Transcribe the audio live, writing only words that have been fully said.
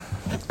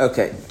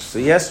Okay, so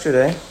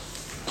yesterday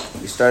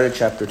we started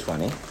chapter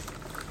 20.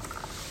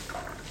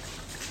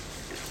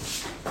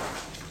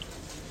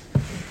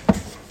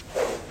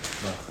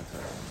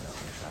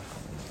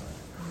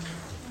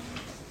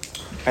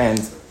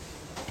 And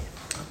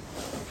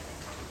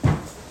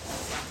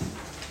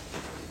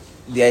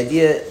the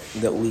idea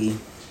that we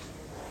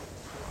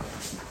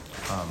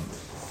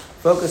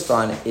focused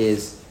on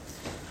is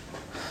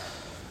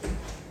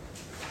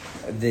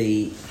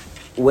the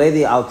way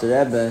the Alter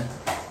Rebbe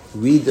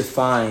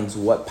redefines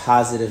what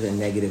positive and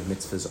negative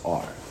mitzvahs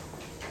are.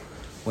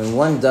 When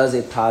one does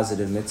a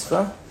positive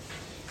mitzvah,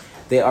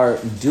 they are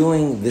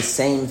doing the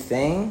same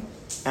thing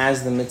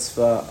as the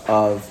mitzvah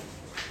of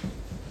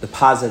the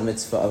positive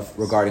mitzvah of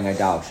regarding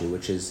idolatry,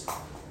 which is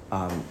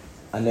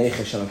Anei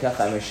Hashem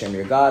Elokecha, I'm Hashem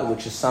your God,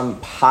 which is some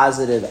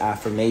positive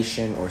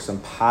affirmation or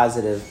some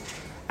positive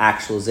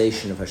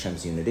actualization of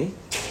Hashem's unity.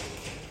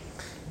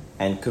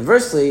 And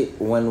conversely,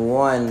 when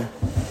one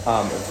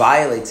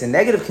violates a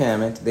negative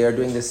commandment, they are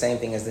doing the same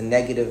thing as the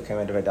negative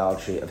commandment of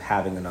idolatry of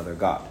having another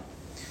God.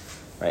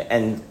 Right?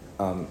 And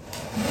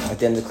at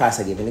the end of the class,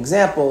 I gave an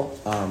example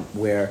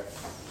where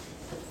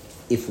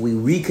if we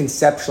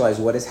reconceptualize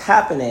what is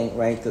happening,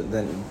 right,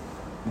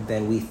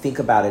 then we think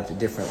about it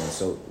differently.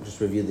 So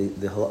just review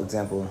the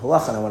example in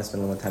Halacha, and I want to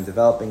spend a little time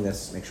developing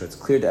this, make sure it's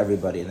clear to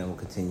everybody, and then we'll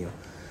continue.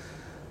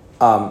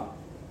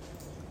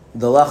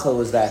 The halacha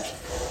was that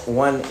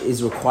one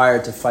is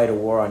required to fight a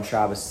war on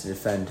Shabbos to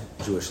defend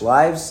Jewish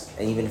lives,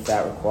 and even if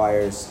that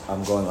requires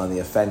going on the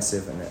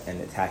offensive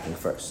and attacking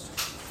first.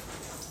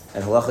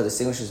 And halacha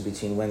distinguishes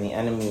between when the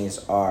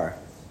enemies are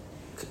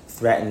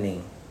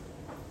threatening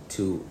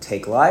to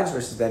take lives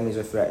versus the enemies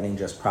are threatening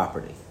just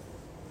property.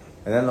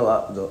 And then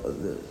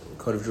the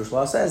Code of Jewish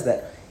Law says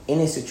that in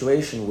a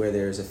situation where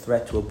there is a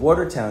threat to a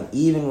border town,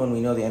 even when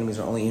we know the enemies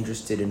are only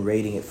interested in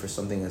raiding it for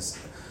something as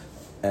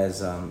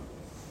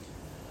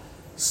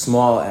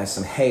small as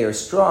some hay or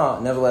straw,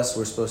 nevertheless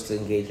we're supposed to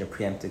engage in a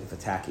preemptive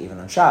attack even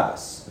on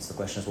Shabbos. And so the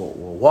question is, well,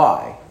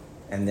 why?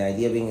 And the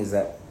idea being is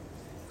that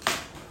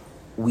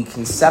we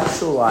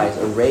conceptualize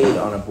a raid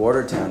on a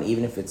border town,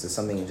 even if it's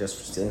something just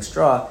for stealing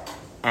straw,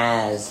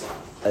 as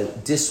a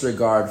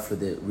disregard for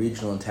the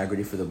regional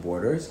integrity for the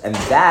borders, and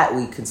that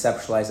we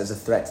conceptualize as a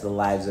threat to the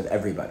lives of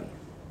everybody.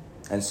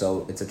 And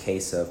so it's a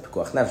case of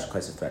pikuach nefesh, a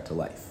case of threat to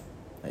life.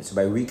 Right? So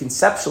by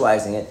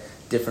reconceptualizing it,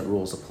 different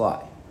rules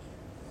apply.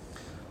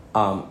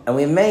 And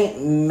we have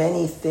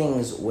many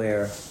things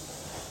where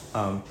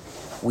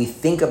we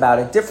think about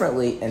it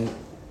differently, and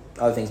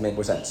other things make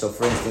more sense. So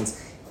for instance,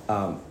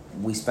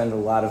 we spend a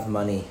lot of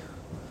money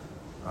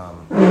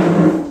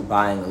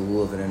buying a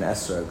lulav and an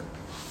esrog,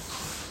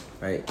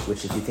 right?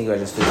 Which, if you think about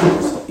it, just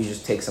you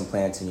just take some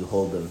plants and you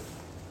hold them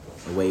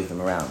and wave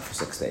them around for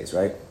 6 days,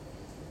 right?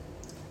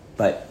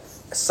 But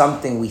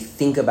something we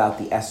think about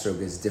the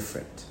esrog is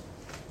different,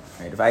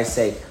 right? If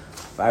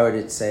I were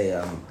to say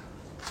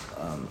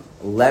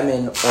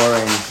lemon,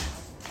 orange,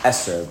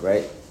 esrog,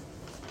 right?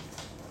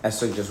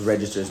 Esrog just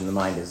registers in the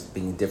mind as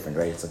being different,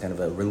 right? It's a kind of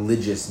a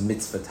religious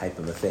mitzvah type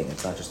of a thing.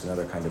 It's not just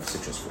another kind of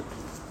citrus fruit.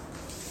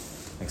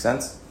 Make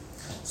sense?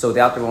 So what the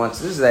Alter Rebbe wants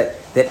to do is that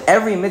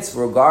every mitzvah,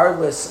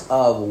 regardless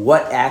of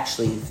what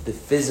actually the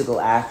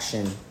physical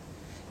action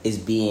is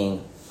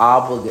being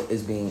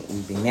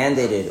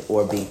mandated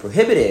or being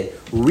prohibited,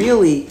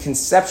 really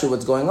conceptually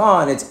what's going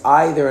on, it's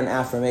either an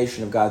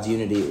affirmation of God's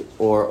unity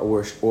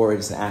or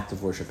it's an act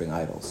of worshiping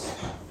idols.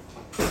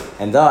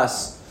 And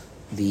thus,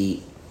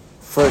 the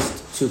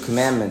first two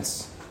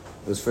commandments,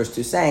 those first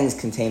two sayings,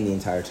 contain the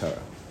entire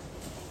Torah.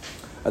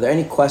 Are there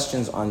any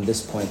questions on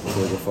this point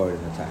before we go forward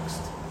in the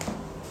text?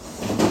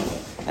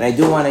 And I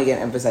do want to again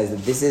emphasize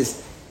that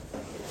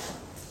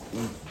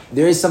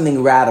there is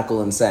something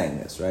radical in saying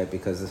this, right?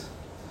 Because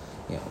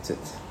the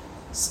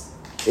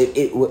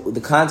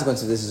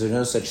consequence of this is there's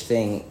no such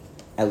thing,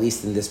 at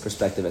least in this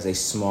perspective, as a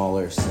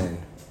smaller sin.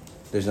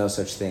 There's no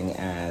such thing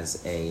as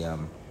a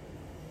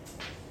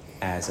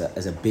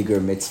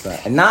bigger mitzvah,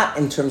 and not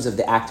in terms of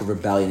the act of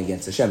rebellion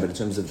against Hashem, but in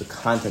terms of the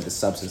content, the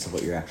substance of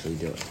what you're actually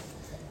doing.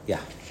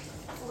 Yeah.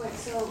 Okay,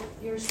 so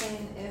you're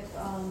saying if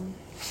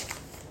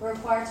we're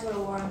required to go to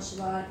war on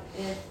Shabbat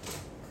if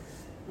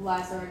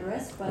lives are at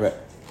risk, but right.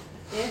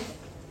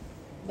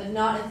 but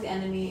not if the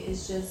enemy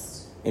is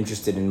just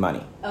interested in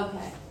money.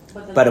 Okay.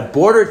 But a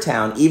border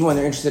town, even when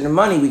they're interested in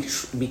money, we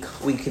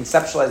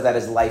conceptualize that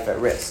as life at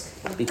risk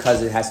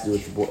because it has to do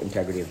with the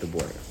integrity of the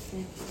border.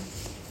 Thank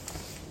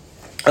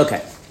you.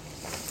 Okay.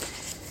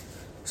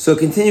 So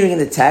continuing in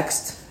the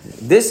text,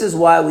 this is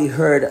why we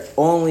heard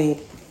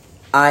only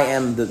I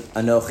am the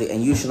Anochi,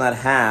 and you shall not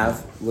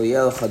have Lo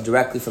Yelecha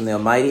directly from the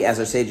Almighty, as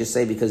our sages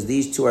say, because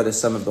these two are the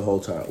sum of the whole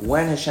Torah.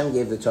 When Hashem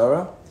gave the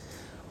Torah,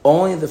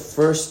 only the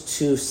first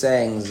two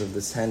sayings of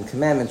the 10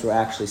 Commandments were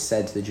actually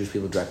said to the Jewish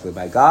people directly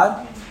by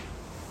God.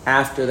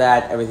 After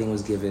that, everything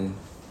was given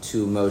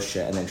to Moshe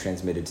and then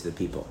transmitted to the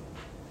people.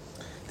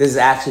 This is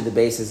actually the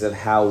basis of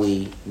how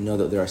we know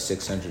that there are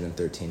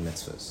 613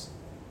 mitzvahs.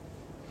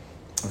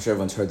 I'm sure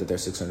everyone's heard that there are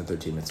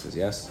 613 mitzvahs,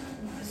 yes?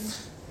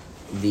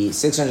 The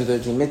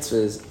 613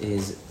 mitzvahs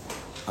is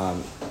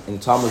in the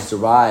Talmud is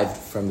derived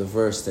from the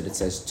verse that it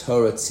says,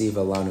 Torah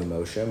tziva lanu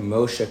Moshe.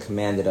 Moshe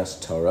commanded us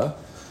Torah.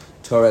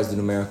 Torah has the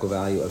numerical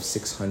value of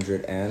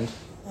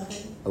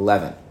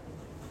 611.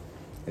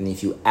 And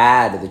if you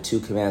add the two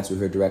commands we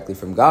heard directly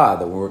from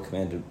God that were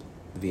commanded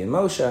via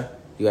Moshe,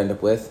 you end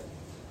up with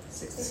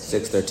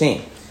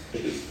 613.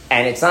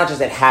 And it's not just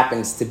that it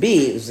happens to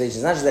be,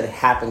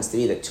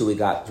 that two we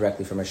got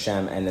directly from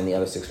Hashem and then the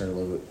other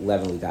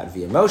 611 we got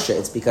via Moshe.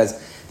 It's because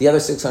the other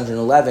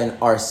 611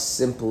 are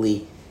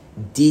simply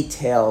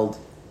detailed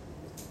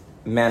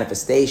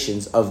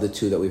manifestations of the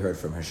two that we heard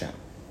from Hashem.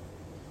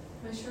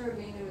 My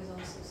Shurabinu is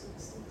also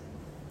 16.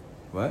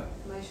 What?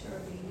 My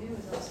Shurabinu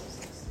is also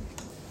 16.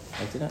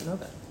 I did not know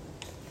that.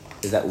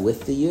 Is that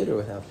with the Yud or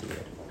without the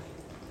Yud?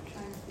 I'm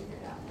trying to figure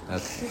it out now.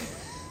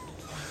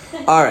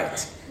 Okay. All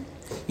right.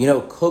 You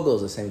know, Kugel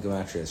is the same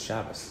gematria as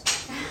Shabbos.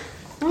 Is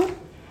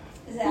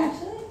it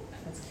actually?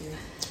 That's cute.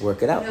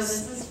 Work it out. No,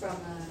 this is from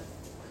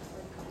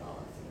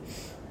Kabbalah.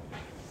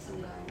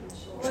 Some guy in the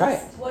shore. Try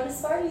it. What do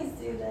Sparties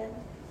do then?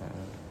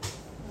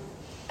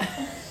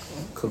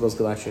 Kugel's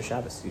gematria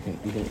Shabbos. You can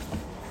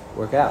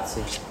work it out.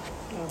 See.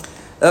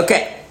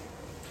 Okay.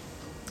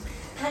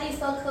 How do you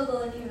spell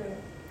Kugel in Hebrew?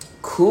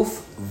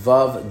 Kuf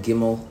Vav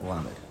Gimel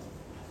Lamed.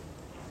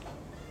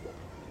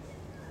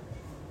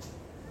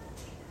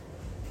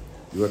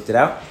 You worked it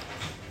out?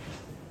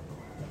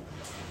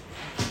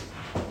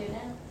 Do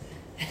now.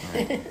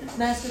 Can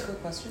I ask a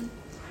quick question?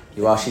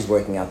 While she's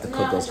working out the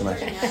Kugel's No,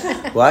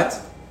 gematria. What?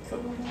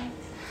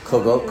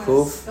 Kugel,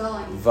 Kuf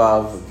Spelling.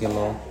 Vav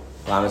Gimel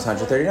Lamed is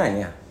 139,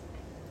 yeah.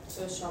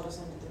 So is Shabbos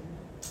on the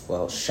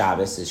Well,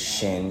 Shabbos is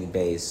Shin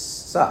Beis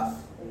Saf,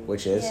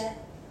 which is... Yeah.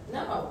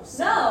 No.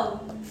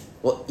 No.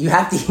 Well, you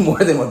have to eat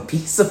more than one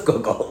piece of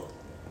Kugel.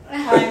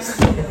 Times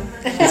two. You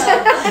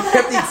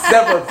have to eat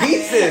several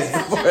pieces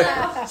before...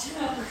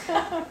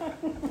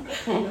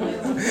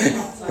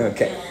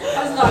 Okay. I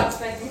was not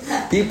expecting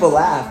that. People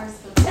laugh.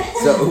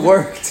 So it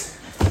worked.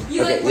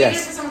 You Okay, waited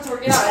yes. for someone to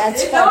work it out.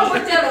 That's If no one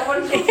worked it out, I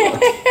wouldn't go for it.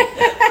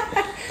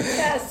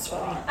 That's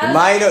funny. The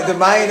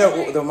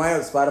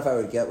Mayanot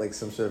Spotify would get like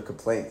some sort of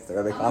complaint that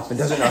Rabbi Kaufmann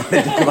doesn't know how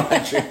to do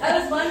gematria. I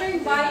was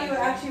wondering why you were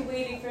actually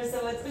waiting for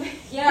someone to.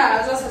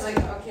 Yeah, I was like,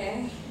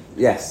 okay.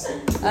 Yes.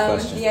 Good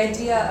question. The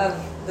idea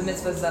of the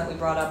mitzvahs that we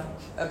brought up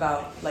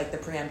about like the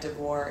preemptive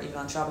war, even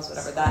on Shabbos,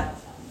 whatever, that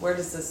where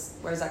does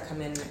that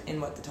come in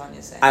what the Tanya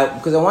is saying?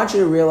 Because I want you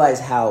to realize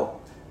how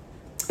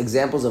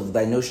examples of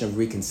the notion of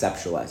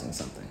reconceptualizing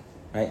something,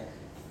 right?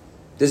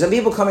 There's some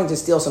people coming to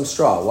steal some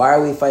straw. Why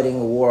are we fighting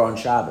a war on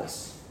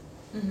Shabbos?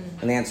 Mm-hmm.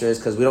 And the answer is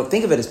because we don't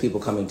think of it as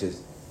people coming to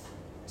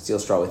steal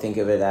straw. We think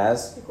of it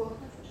as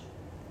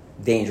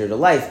danger to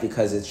life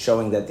because it's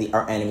showing that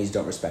our enemies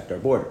don't respect our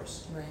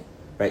borders.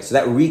 Right? So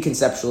that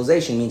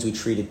reconceptualization means we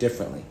treat it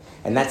differently.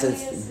 And that's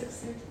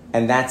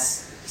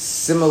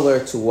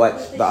similar to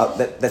what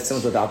that's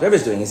similar to what the Alter Rebbe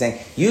is doing. He's saying,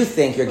 you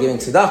think you're giving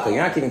tzedakah.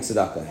 You're not giving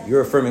tzedakah.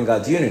 You're affirming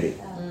God's unity.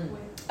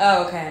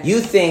 Oh, okay. You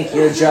think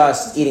you're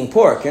just eating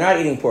pork. You're not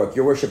eating pork.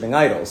 You're worshiping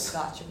idols.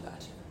 Gotcha.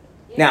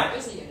 Now,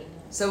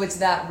 So it's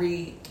that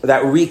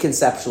that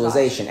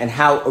reconceptualization and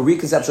how a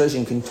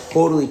reconceptualization can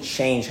totally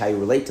change how you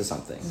relate to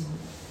something.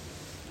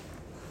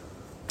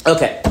 Mm-hmm.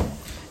 Okay.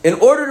 In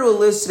order to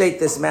elucidate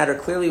this matter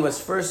clearly, we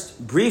must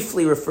first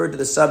briefly refer to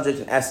the subject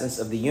and essence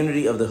of the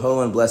unity of the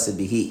Holy and Blessed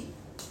be He.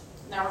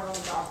 Now we're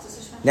going to off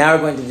this Hashem. Now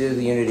we're going to do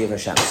the unity of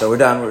Hashem. So we're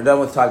done. We're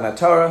done with talking about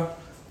Torah.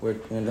 We're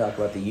going to talk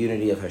about the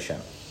unity of Hashem,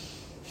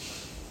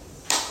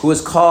 who is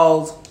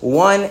called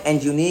one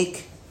and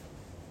unique,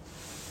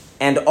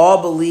 and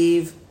all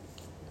believe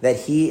that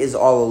He is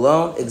all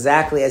alone,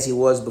 exactly as He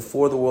was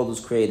before the world was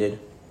created,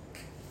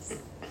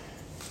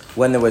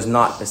 when there was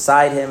naught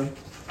besides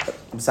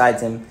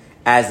Him,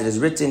 as it is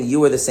written,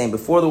 you are the same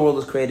before the world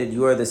was created,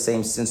 you are the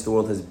same since the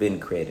world has been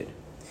created.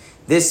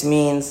 This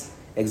means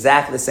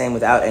exactly the same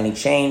without any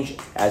change,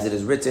 as it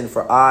is written,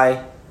 for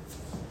I,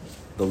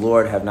 the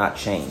Lord, have not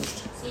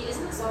changed. See,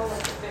 isn't this all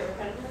like a bit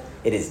repetitive?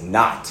 It is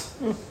not.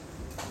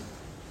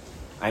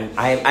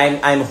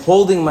 I'm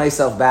holding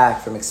myself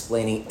back from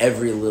explaining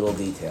every little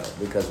detail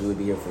because we would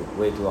be here for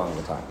way too long of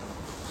a time.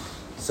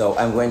 So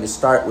I'm going to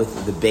start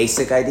with the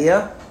basic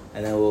idea,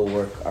 and then we'll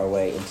work our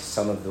way into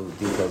some of the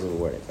details of the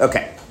wording.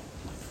 Okay.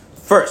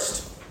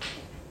 First,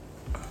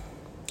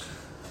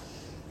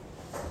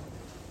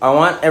 I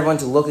want everyone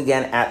to look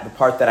again at the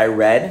part that I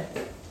read,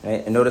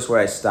 right, and notice where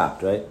I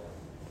stopped, right?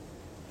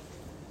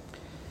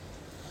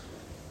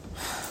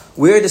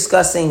 We're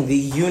discussing the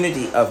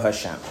unity of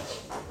Hashem,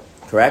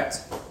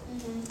 correct?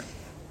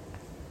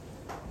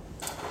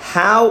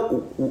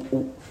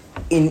 Mm-hmm.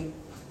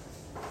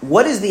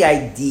 What is the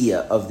idea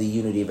of the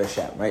unity of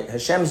Hashem, right?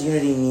 Hashem's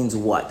unity means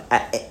what?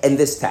 In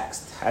this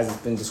text, as it's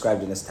been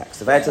described in this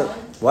text. If I had to,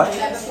 what?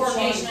 Yeah, before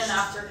creation and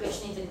after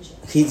creation, He didn't change.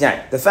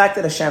 The fact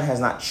that Hashem has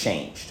not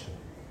changed.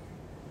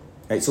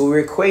 Right? So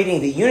we're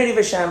equating the unity of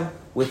Hashem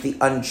with the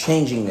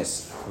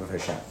unchangingness of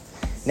Hashem.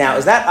 Now,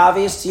 is that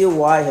obvious to you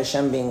why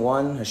Hashem being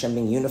one, Hashem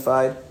being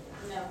unified,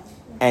 No.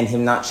 and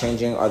Him not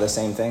changing are the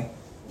same thing?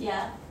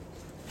 Yeah.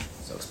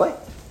 So explain.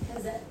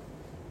 Is it?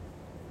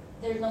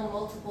 there's no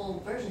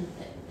multiple versions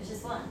of it. It's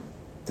just one.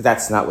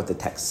 That's not what the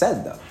text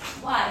said, though.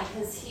 Why?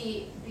 Because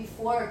he,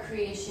 before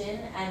creation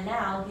and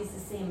now, he's the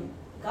same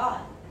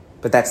God.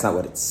 But that's not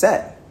what it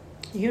said.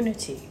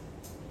 Unity.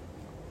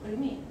 What do you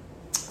mean?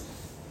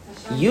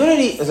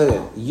 Unity Hashem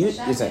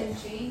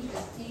didn't change.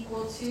 It's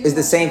equal to. Is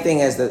the same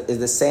thing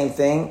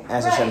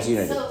as Hashem's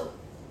unity. So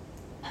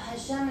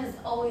Hashem is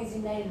always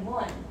united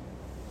one.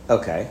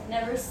 Okay.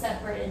 Never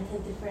separate into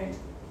different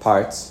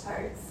Parts.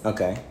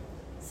 Okay.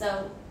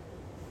 So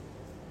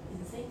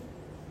he's the same.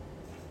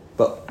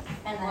 But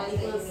And that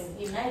equals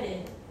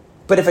united.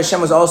 if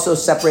Hashem was also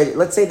separated,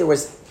 let's say there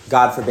was,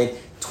 God forbid,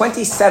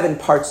 27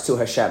 parts to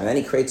Hashem, and then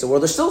He creates a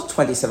world. There's still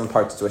 27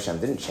 parts to Hashem.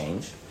 It didn't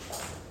change.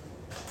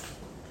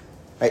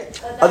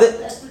 Right? But that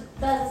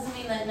doesn't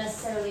mean that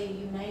necessarily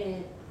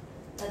united,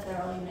 that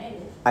they're all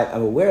united.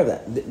 I'm aware of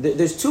that.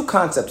 There's two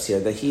concepts here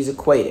that he's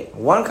equating.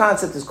 One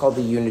concept is called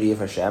the unity of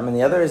Hashem, and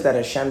the other is that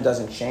Hashem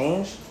doesn't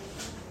change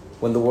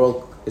when the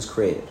world is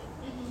created.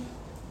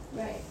 Mm-hmm.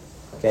 Right.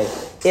 Okay?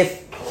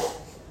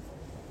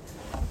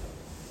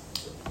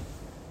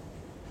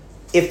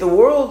 If the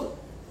world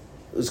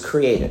was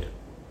created,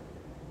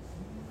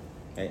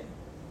 okay?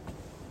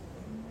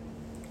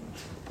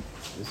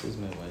 This is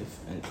my wife,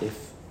 and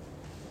if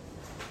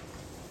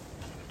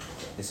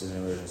this is an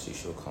emergency,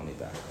 she will call me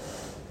back.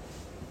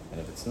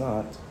 And if it's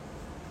not,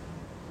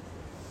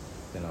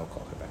 then I'll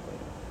call her back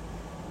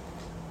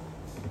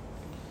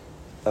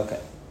later. Okay.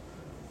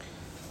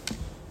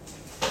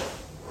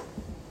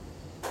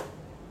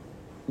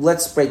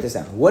 Let's break this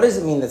down. What does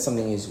it mean that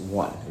something is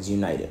one, is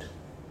united?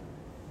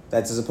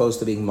 That's as opposed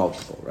to being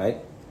multiple, right?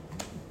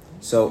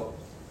 So,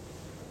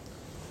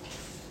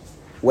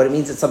 what it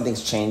means that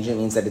something's changing, it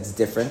means that it's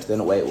different than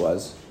the way it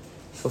was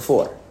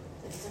before.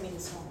 That doesn't mean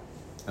it's small.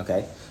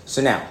 Okay?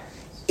 So now,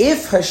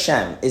 if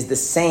Hashem is the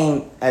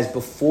same as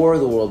before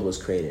the world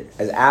was created,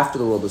 as after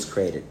the world was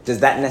created, does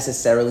that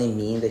necessarily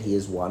mean that He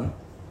is one?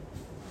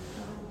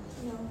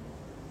 No.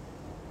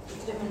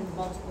 It's different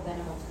multiple than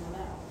a multiple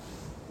now.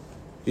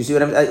 Do you see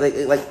what I'm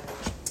like?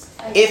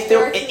 If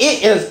there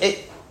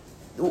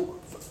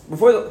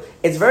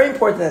it's very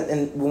important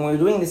that when we're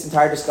doing this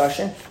entire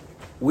discussion,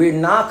 we're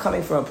not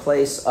coming from a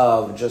place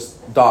of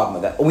just dogma.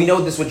 That we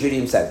know this is what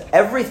Judaism says.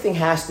 Everything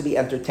has to be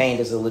entertained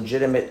as a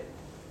legitimate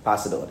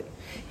possibility.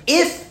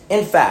 If,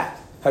 in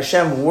fact,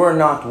 Hashem were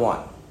not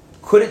one,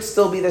 could it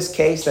still be this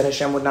case that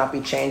Hashem would not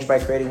be changed by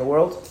creating the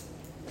world?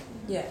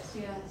 Yes.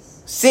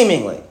 Yes.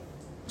 Seemingly.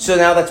 So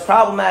now that's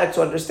problematic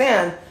to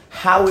understand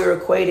how we're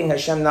equating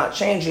Hashem not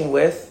changing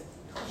with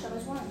Hashem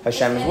is one.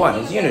 Hashem is one,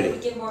 His unity. It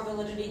would give more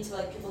validity to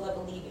like people that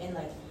believe in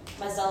like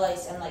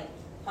Mazalites and like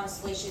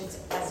constellations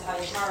as high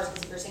as Mars,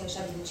 because if you're saying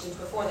Hashem didn't change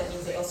before, that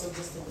means they also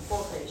existed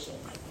before creation.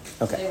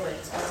 Okay. So they were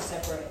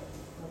separate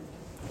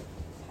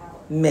power.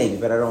 Maybe,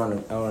 but I don't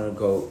want to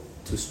go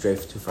too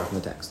far from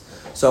the text.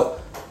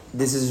 So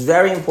this is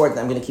very important.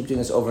 I'm going to keep doing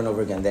this over and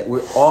over again, that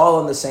we're all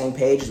on the same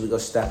page as we go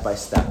step by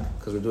step,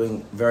 because we're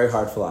doing very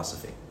hard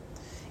philosophy.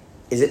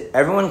 Is it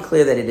everyone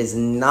clear that it is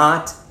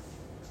not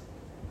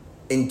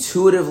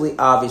intuitively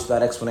obvious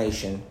without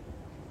explanation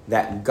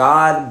that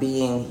God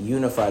being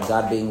unified,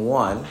 God being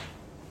one,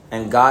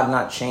 and God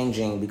not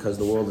changing because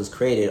the world is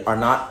created are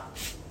not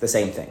the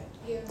same thing?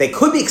 Yeah. They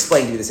could be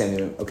explained to be the same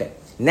thing. Okay.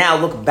 Now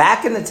look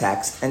back in the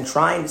text and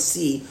try and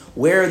see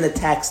where in the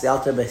text the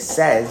Alter Rebbe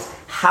says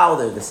how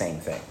they're the same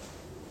thing.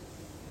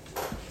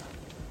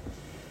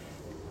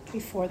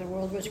 Before the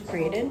world was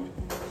created.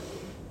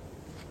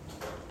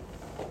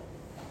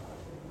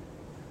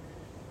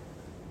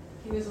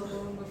 He was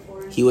alone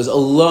before. He was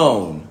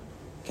alone.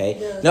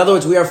 Okay? In other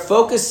words, we are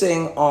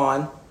focusing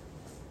on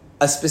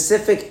a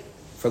specific,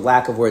 for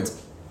lack of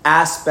words,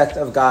 aspect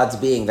of God's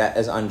being that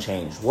is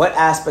unchanged. What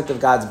aspect of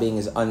God's being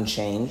is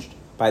unchanged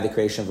by the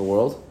creation of the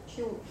world?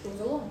 He was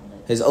alone.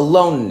 His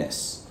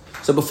aloneness.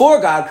 So before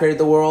God created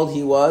the world,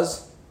 He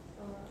was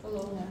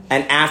Alone.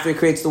 and after He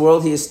creates the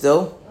world, He is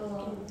still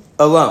Alone.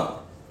 alone.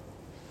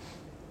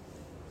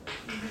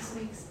 This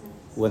makes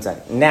sense. One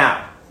second.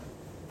 Now,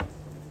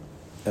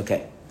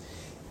 okay.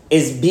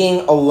 Is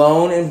being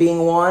alone and being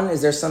one,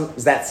 does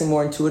that seem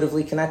more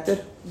intuitively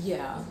connected?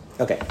 Yeah.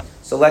 Okay,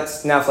 so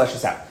let's now flesh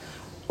this out.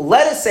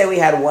 Let us say we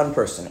had one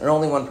person, or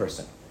only one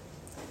person.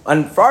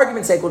 And for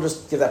argument's sake, we'll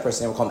just give that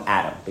person a name. We'll call him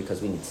Adam,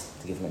 because we need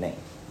to give him a name.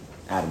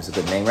 Adam's a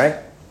good name, right?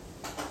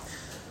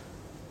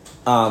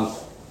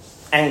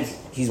 And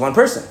he's one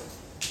person,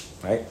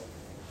 right?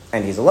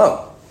 And he's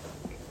alone,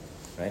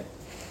 right?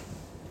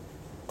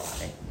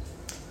 Okay.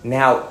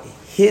 Now,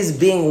 his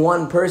being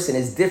one person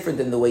is different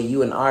than the way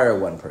you and I are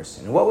one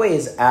person. In what way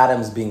is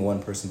Adam's being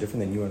one person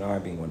different than you and I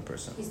being one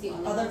person? He's the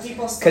only Other person.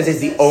 people Because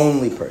he's the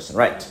only person,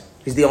 right?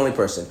 He's the only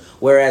person.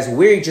 Whereas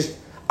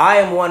I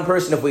am one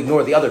person if we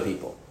ignore the other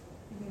people,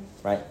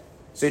 right?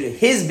 So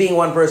his being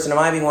one person and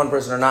my being one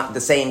person are not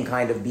the same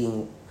kind of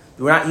being.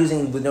 We're not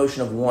using the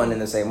notion of one in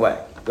the same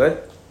way.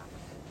 Good?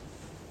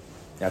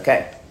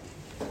 Okay.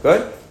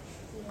 Good?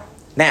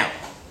 Now,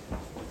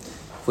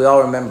 if we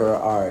all remember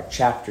our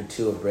chapter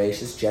 2 of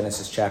Bereshis,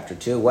 Genesis chapter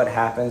 2, what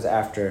happens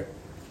after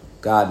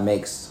God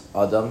makes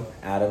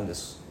Adam,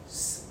 this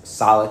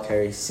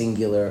solitary,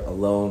 singular,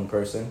 alone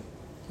person.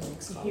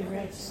 He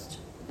rests.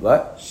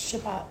 What?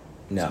 Shabbat.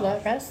 No.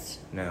 Shabbat rest.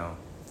 No.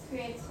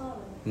 Creates love.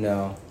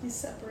 No. He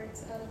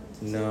separates Adam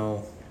into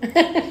No.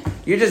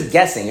 You're just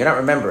guessing. You're not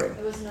remembering.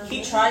 There was no He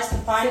good. tries to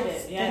find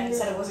it. Yeah, he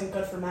said it wasn't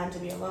good for man to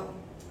be alone.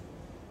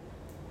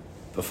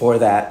 Before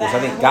that, there's The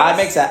something. animals? God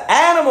makes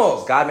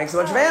animals. God makes a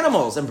bunch of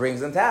animals and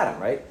brings them to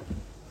Adam, right?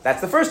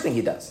 That's the first thing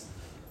he does.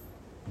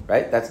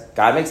 Right? That's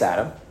God makes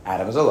Adam.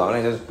 Adam is alone.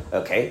 And he says,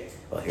 okay,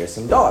 well, here's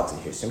some dogs,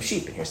 and here's some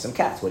sheep, and here's some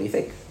cats. What do you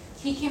think?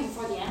 He came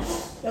before the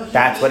animals. No, he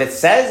That's what it makes-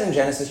 says in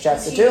Genesis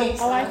chapter he 2.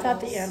 makes Oh, I thought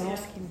the animals,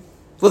 animals came.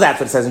 Well, that's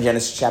what it says in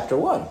Genesis chapter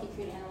 1. He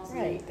created animals.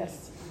 Right,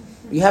 that's.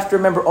 You have to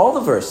remember all the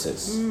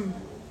verses.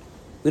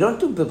 We don't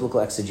do biblical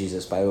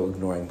exegesis by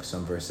ignoring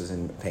some verses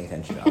and paying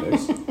attention to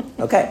others.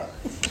 Okay.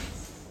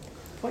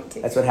 Point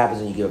taken. That's what happens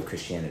when you give up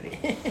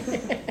Christianity.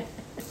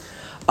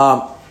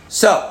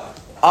 So,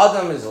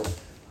 Adam is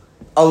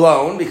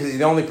alone because he's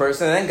the only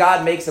person, and then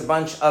God makes a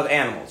bunch of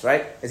animals,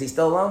 right? Is he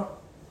still alone?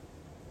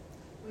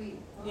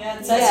 Yeah,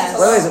 it says Yes.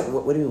 he's Wait,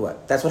 alone. what do you mean,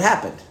 what? That's what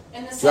happened.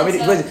 In the Do you want me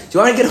to, sense do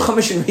you want me to get a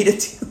Chumash and read it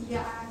to you?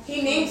 yeah,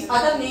 He names,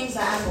 Adam names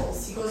the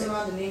animals. He goes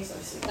around and names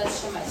them.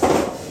 that's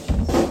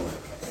Shemite.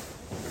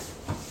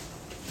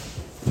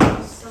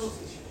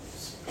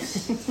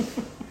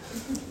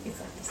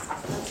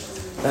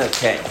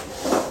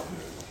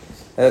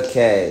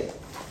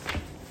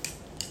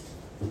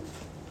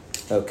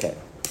 Okay.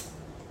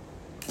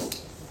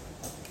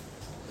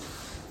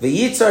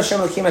 V'yitzar Hashem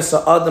Elokim es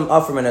ha'adam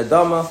afar min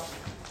adama.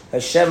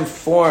 Hashem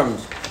formed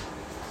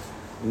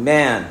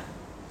man,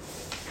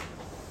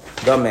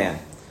 the man,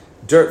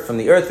 dirt from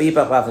the earth.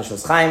 V'yipach b'af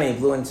neshmas chayim, and he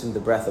blew into the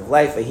breath of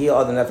life. V'hi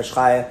adam nefesh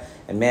chaya,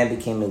 and man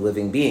became a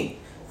living being.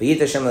 V'yitzar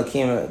Hashem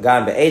Elokim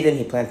gan be'eden,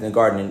 he planted a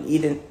garden in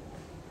Eden.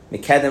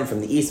 Mekedem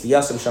from the east.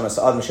 V'yasam sham es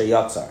ha'adam asher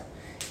yatzar.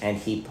 And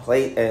he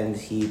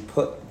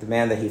put the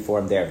man that he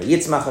formed there.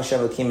 V'yitzmach Hashem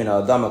Elokim min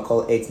ha'adama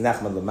kol eitz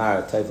nechmad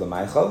l'mar toiv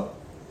l'maychol.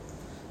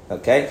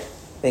 Okay.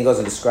 Then he goes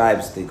and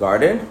describes the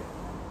garden.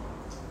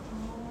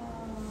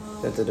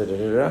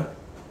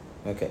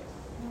 Okay.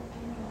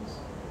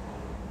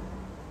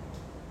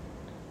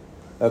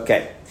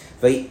 God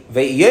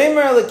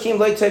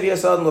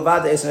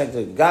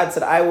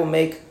said, I will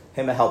make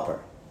him a helper.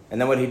 And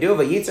then what did he do?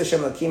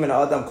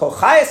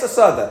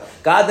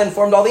 God then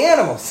formed all the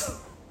animals.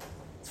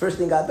 It's the first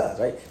thing God does,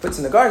 right? Puts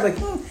in the garden,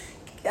 like,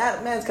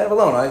 that man's kind of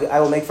alone. I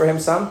will make for him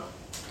some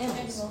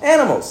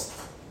animals.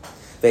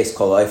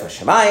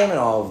 And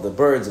all of the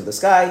birds of the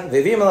sky. And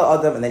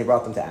then he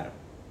brought them to Adam.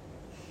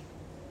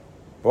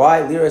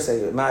 Why?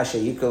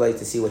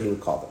 To see what he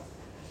would call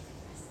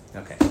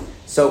them. Okay.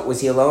 So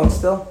was he alone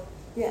still?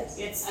 Yes.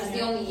 As the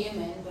only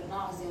human, but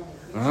not as the only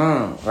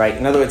creature. Right.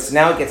 In other words,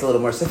 now it gets a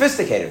little more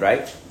sophisticated,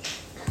 right?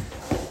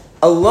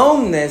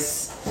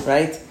 Aloneness,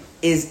 right,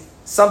 is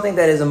something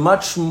that is a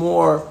much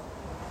more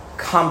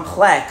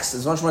complex,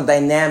 is much more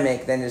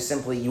dynamic than just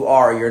simply you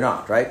are or you're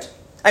not, right?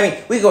 I mean,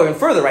 we go even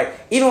further, right?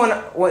 Even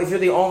if you're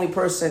the only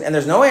person and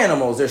there's no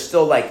animals, there's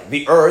still like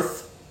the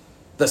earth,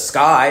 the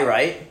sky,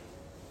 right?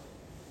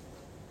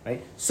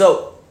 Right?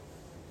 So,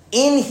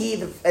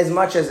 as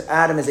much as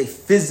Adam is a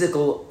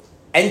physical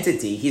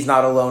entity, he's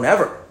not alone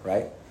ever,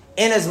 right?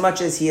 In as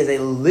much as he is a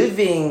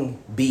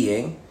living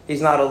being,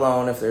 he's not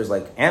alone if there's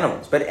like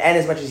animals. But and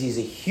as much as he's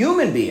a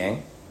human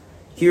being,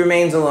 he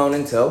remains alone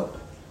until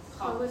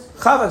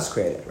Chava is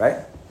created, right?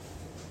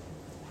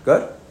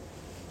 Good?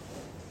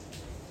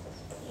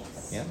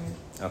 Yeah.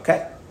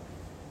 Okay.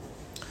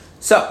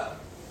 So,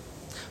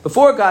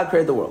 before God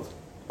created the world,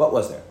 what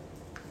was there?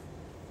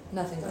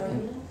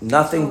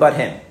 Nothing but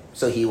him.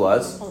 So he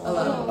was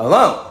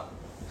alone.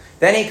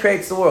 Then he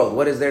creates the world.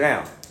 What is there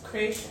now?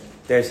 Creation.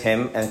 There's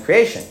him and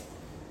creation.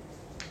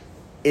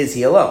 Is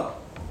he alone?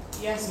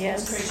 Yes.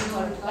 Yes. Creation.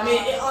 I mean,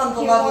 on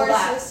the level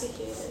that.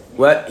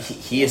 What?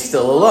 He is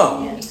still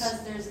alone. Yeah,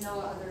 because there's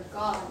no other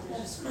God.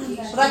 There's just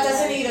creation. But that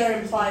doesn't either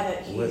imply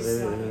that he's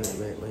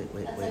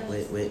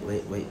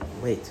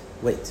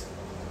Wait.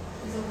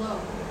 He's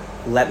alone.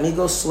 Let me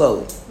go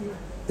slowly.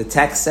 The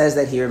text says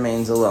that he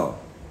remains alone.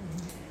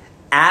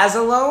 As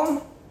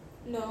alone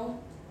No.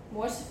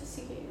 More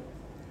sophisticated.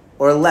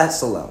 or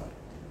less alone?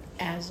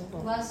 As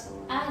alone. Less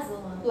alone. As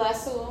alone.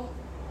 Less alone.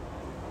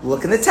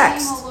 Look in the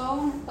text. Being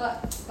alone,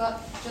 but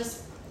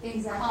just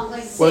exactly like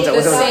What is that?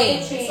 What's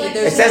that?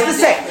 It says the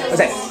same.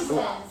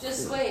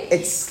 Just wait.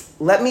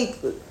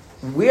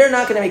 We're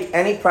not going to make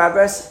any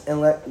progress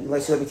unless you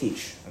let me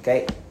teach,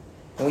 okay?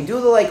 When we do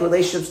the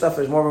relationship stuff,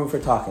 there's more room for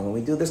talking. When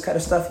we do this kind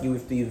of stuff, you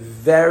have to be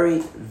very,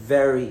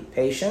 very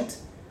patient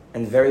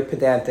and very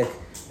pedantic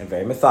and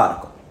very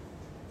methodical.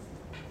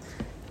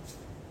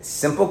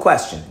 Simple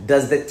question.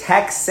 Does the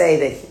text say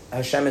that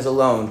Hashem is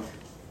alone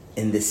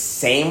in the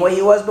same way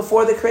he was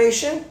before the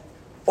creation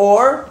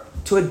or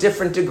to a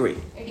different degree?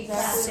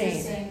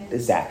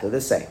 Exactly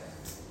the same.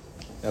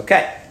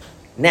 Okay.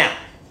 Now,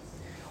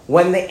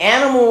 when the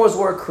animals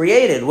were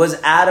created, was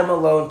Adam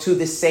alone to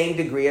the same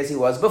degree as he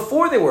was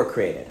before they were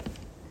created?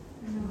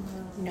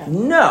 No.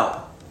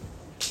 No.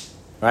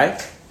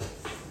 Right?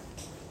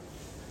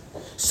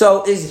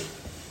 So is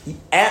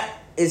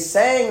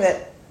saying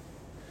that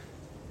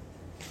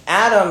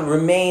Adam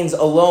remains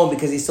alone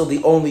because he's still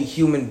the only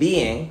human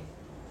being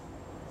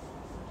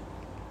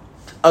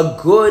a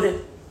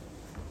good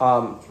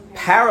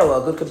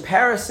parallel, good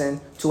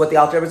comparison to what the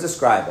Alter Rebbe is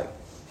describing?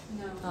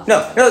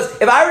 No.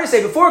 If I were to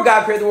say before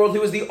God created the world, he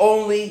was the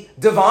only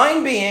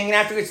divine being, and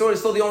after he created the world, he's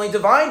still the only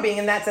divine being,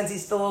 in that sense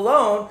he's still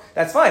alone,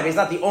 that's fine. But he's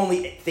not the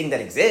only thing that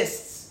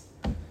exists.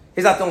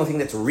 He's not the only thing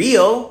that's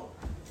real.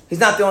 He's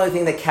not the only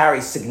thing that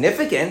carries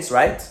significance,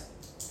 right?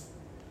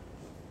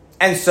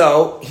 And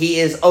so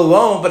he is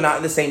alone, but not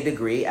in the same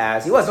degree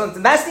as he was. So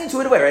that's the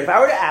intuitive way, right? If I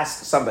were to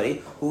ask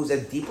somebody who's a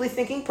deeply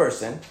thinking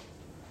person,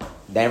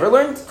 they never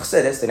learned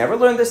Chassidus, they never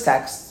learned this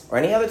text, or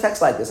any other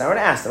text like this, I were to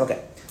ask them,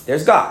 okay,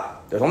 there's God.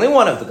 There's only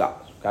one of the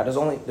gods. There's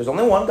only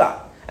one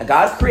God. And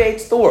God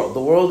creates the world.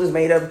 The world is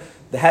made of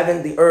the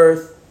heaven, the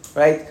earth,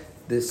 right?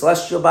 The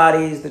celestial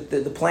bodies,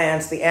 the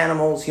plants, the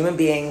animals, human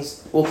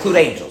beings. We'll include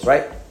angels,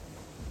 right?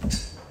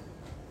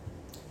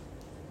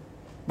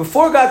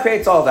 Before God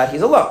creates all of that,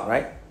 he's alone,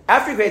 right?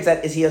 After he creates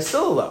that, is he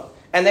still alone?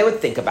 And they would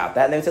think about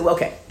that, and they would say, well,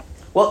 okay,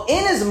 well,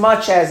 in as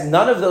much as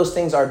none of those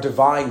things are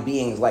divine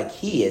beings like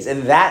he is,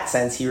 in that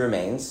sense, he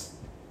remains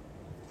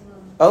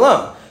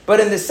alone. But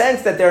in the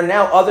sense that there are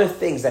now other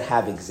things that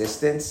have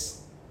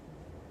existence,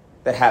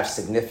 that have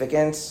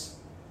significance,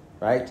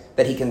 right?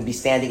 That he can be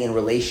standing in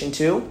relation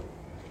to,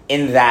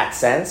 in that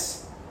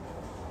sense,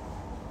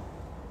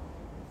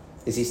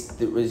 is he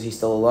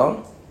still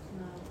alone?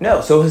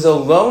 No. So his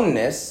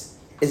aloneness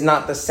is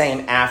not the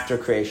same after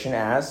creation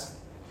as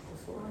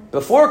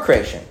before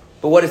creation.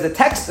 But what is the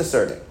text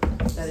asserting?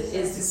 That it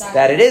is the same.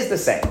 That it is the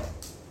same.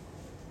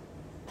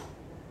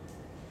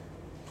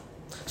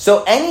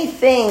 So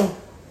anything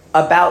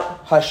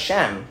about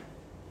Hashem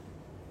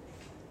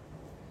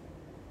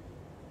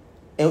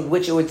in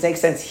which it would make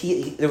sense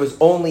there was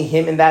only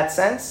him in that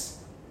sense,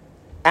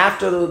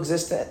 after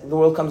the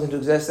world comes into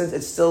existence,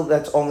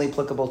 that's only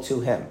applicable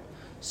to him.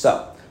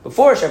 So,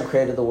 before Hashem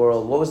created the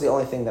world, what was the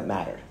only thing that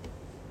mattered?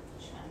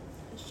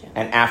 Hashem.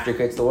 And after he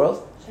creates the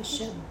world?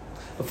 Hashem.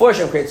 Before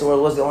Hashem creates the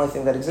world, what was the only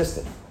thing that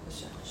existed?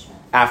 Hashem.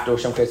 After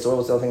Hashem creates the world,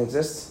 what's the only thing that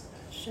exists?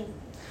 Hashem.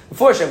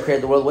 Before Hashem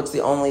created the world, what's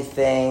the only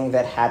thing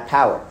that had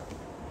power?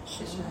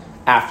 Hashem.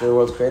 After the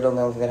world's created,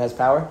 the only thing that has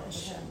power?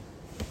 Hashem.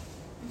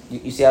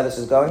 You see how this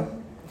is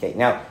going? Okay,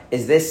 now,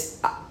 is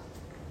this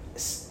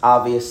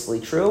obviously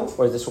true,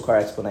 or does this require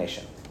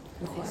explanation?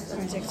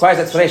 Requires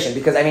explanation,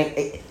 because,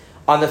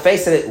 on the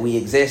face of it, we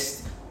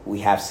exist, we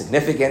have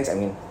significance,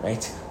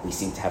 right? We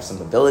seem to have some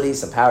abilities,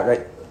 some power,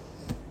 right?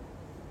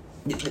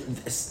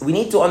 We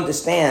need to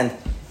understand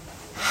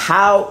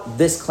how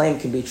this claim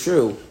can be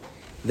true,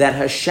 that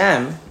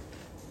Hashem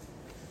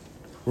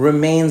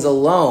remains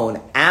alone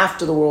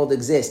after the world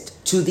exists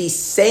to the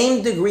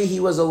same degree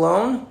he was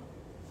alone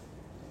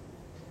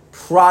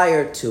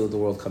prior to the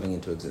world coming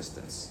into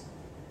existence.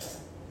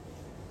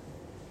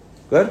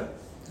 Good?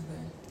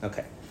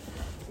 Okay.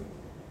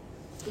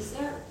 Is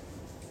there?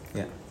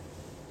 Yeah.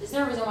 Is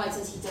there a reason why it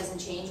says he doesn't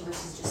change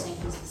versus just saying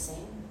he's the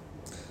same?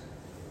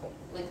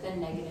 Like the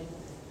negative.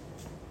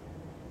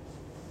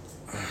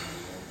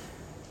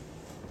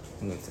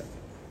 1 second.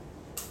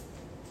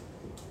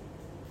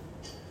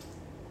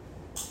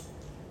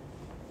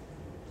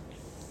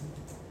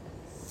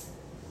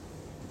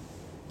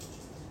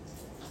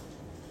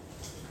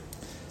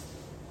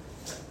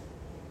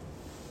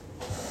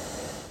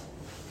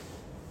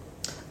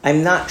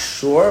 I'm not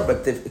sure,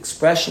 but the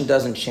expression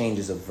doesn't change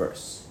as a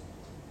verse.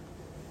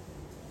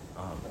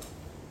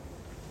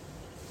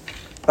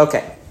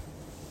 Okay.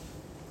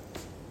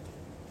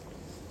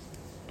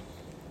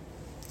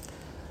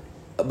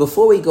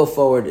 Before we go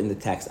forward in the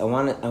text, I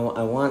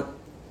want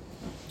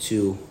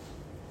to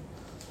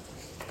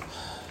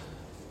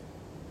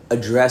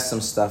address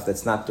some stuff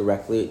that's not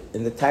directly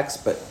in the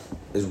text, but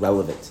is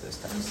relevant to this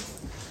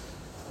text.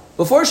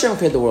 Before Hashem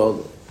created the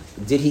world,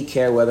 did he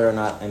care whether or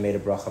not I made a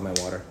bracha on my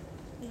water?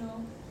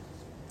 No.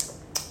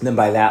 Then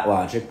by that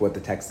logic, what the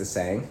text is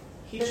saying,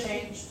 He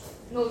changed.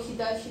 No, he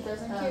doesn't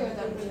care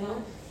that we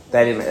know.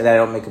 that I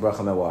don't make a bracha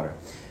on my water.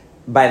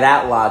 By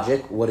that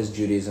logic, what is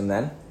Judaism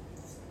then?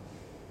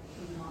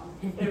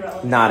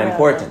 Irrelevant. Not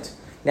important.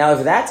 Now,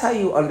 if that's how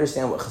you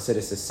understand what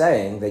Chassidus is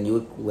saying, then you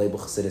would label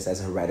Chassidus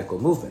as a heretical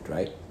movement,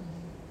 right?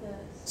 Yes.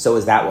 So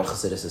is that what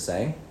Chassidus is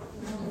saying?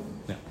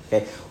 No.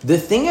 Okay. The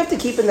thing you have to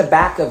keep in the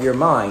back of your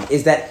mind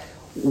is that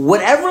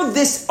whatever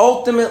this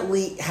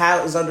ultimately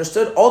is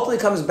understood, ultimately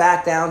comes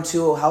back down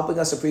to helping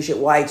us appreciate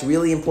why it's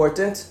really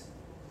important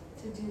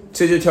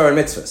to do Torah and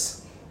mitzvahs.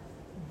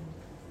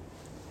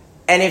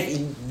 And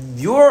if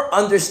your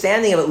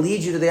understanding of it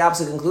leads you to the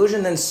opposite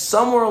conclusion, then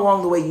somewhere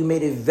along the way you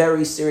made a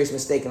very serious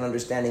mistake in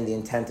understanding the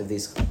intent of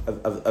these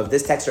of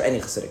this text or any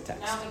Hasidic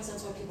text. Now it makes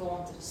sense why people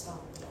wanted to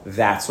stop.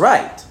 That's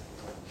right.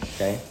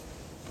 Okay?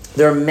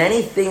 There are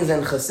many things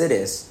in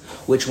Hasidus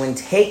which when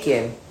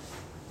taken,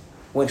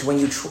 when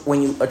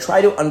you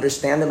try to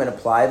understand them and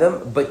apply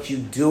them, but you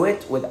do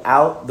it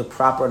without the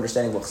proper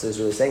understanding of what Hasidus is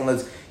really saying. In other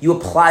words, you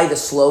apply the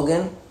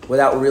slogan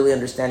without really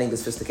understanding the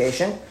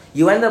sophistication,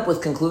 you end up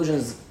with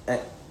conclusions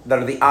that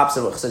are the opposite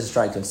of what Chassidus is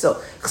trying to instill.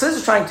 Chassidus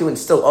is trying to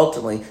instill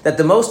ultimately that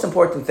the most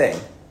important thing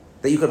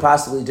that you could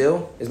possibly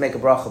do is make a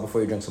bracha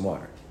before you drink some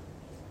water.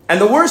 And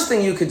the worst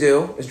thing you could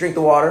do is drink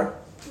the water,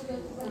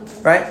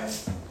 right?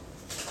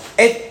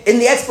 In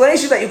the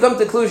explanation that you come to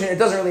the conclusion, it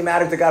doesn't really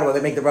matter to God whether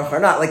they make the bracha or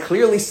not. Like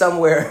clearly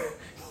somewhere,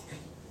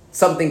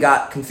 something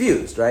got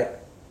confused, right?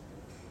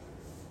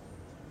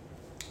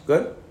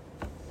 Good?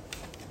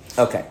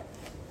 Okay.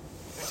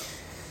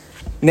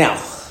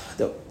 Now,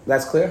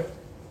 that's clear?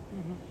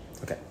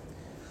 Mm-hmm. Okay.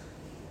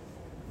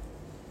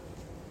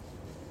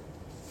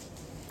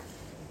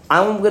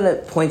 I'm going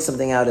to point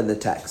something out in the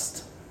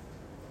text.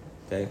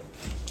 Okay?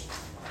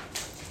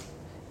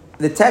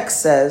 The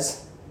text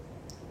says,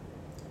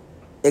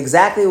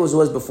 exactly as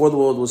was before the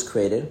world was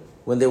created,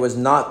 when there was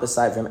naught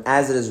beside him,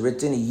 as it is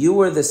written, you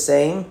were the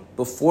same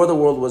before the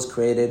world was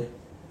created.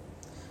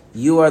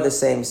 You are the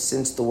same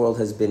since the world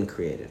has been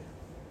created.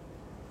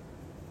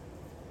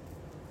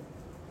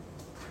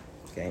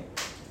 Okay.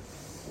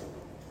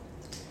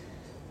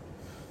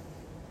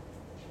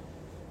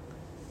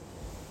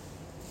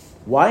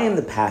 Why in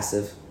the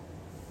passive?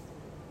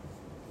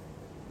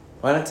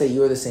 Why not say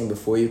you are the same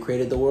before you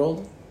created the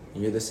world,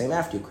 and you're the same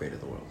after you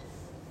created the world?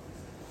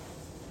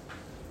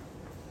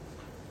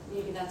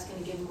 Maybe that's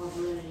going to give more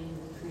validity in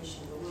the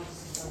creation of the world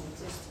since it doesn't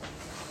exist.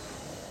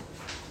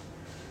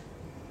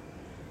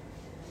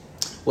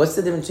 What's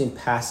the difference between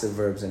passive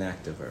verbs and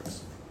active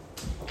verbs?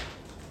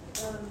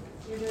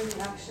 You're doing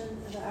the action,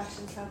 and the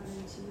action's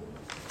happening to you.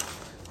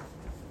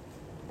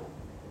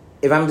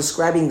 If I'm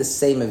describing the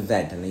same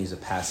event and I use a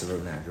passive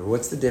verb and active verb,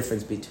 what's the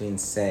difference between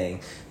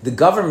saying the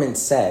government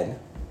said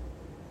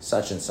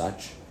such and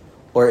such,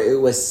 or it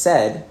was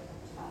said?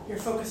 You're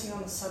focusing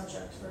on the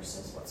subject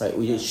versus what's Right,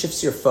 it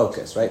shifts your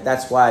focus, right?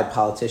 That's why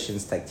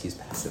politicians like to use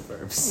passive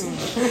verbs.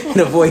 It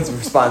avoids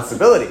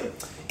responsibility.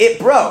 It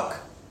broke.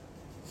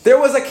 There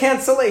was a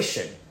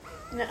cancellation.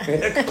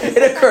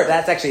 It occurred.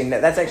 That's actually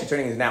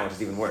turning into now, which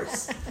is even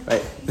worse.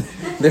 Right?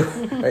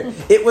 Right?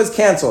 It was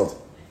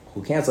canceled.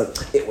 Who canceled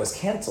it? It was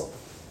canceled.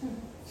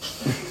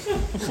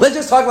 Let's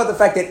just talk about the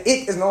fact that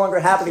it is no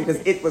longer happening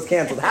because it was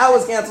canceled. How it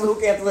was canceled?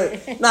 Who canceled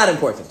it? Not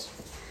important.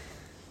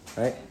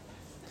 Right?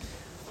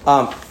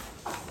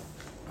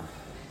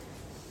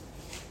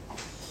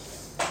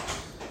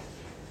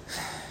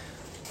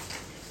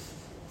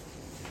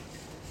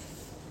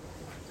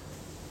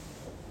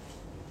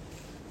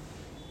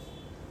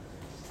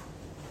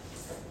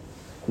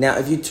 Now,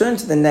 if you turn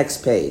to the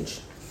next page,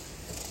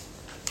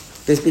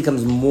 this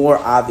becomes more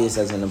obvious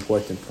as an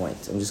important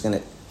point. I'm just going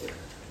to,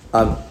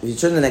 if you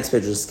turn to the next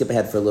page, we'll skip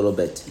ahead for a little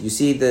bit. You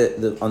see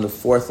the on the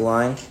fourth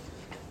line,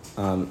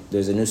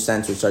 there's a new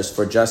sentence which starts,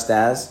 for just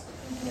as.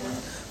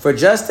 For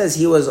just as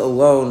he was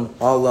alone,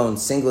 all alone,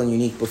 single and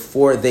unique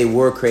before they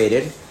were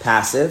created,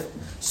 passive,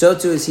 so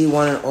too is he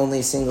one and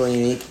only, single and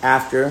unique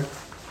after.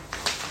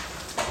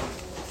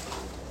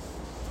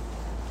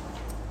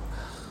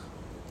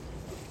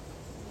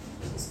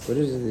 What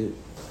is it?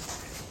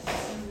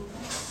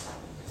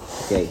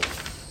 Okay.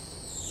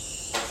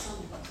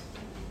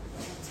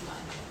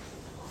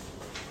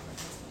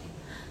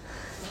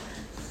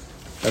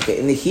 Okay,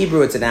 in the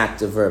Hebrew it's an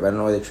active verb. I don't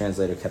know why the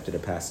translator kept it a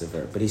passive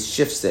verb, but he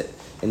shifts it.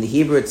 In the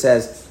Hebrew it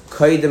says,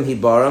 Koidim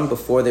hibaram,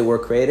 before they were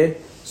created,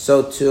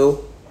 so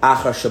too,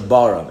 achar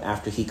shabaram,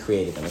 after he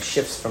created them. It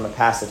shifts from a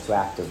passive to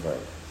active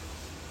verb.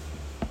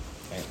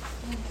 Okay.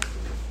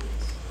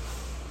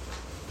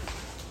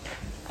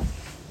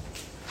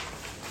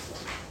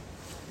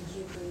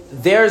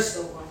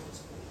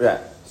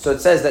 So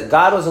it says that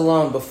God was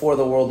alone before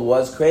the world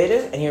was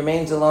created, and he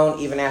remains alone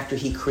even after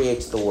he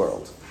creates the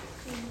world.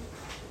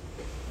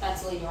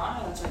 That's later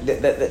on, or that's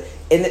right?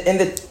 In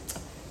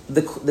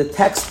the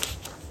text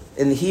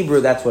in the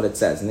Hebrew, that's what it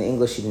says. In the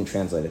English, he didn't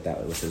translate it that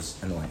way, which is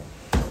annoying.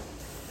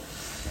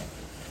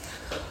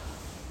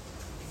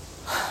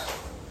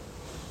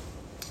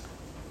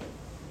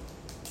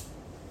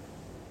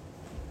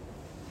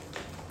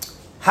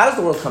 How does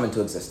the world come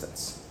into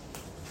existence?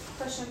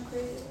 Hashem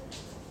created it.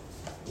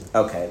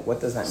 Okay, what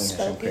does that mean? Hashem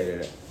Spoken.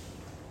 created it.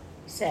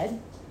 Said.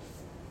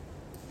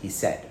 He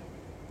said.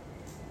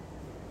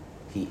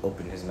 He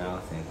opened his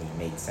mouth and he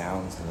made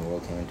sounds and the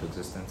world came into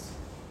existence.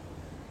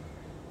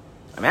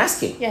 I'm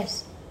asking.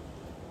 Yes.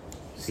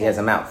 So he has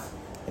a mouth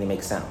and he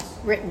makes sounds.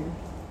 Written.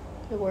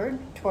 The word,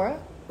 Torah.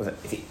 So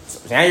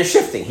now you're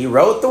shifting. He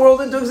wrote the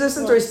world into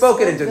existence or he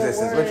spoke it into the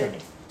existence? word. Which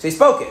one? So he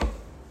spoke it.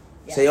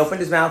 Yes. So he opened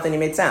his mouth and he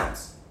made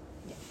sounds.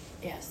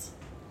 Yes.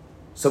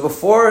 So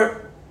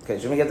before, okay,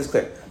 let me get this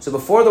clear. So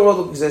before the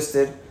world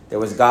existed, there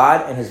was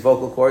God and his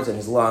vocal cords and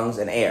his lungs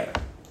and air.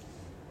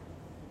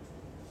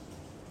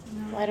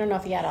 Well, I don't know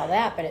if he had all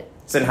that, but it.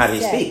 So then how did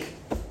he said. speak?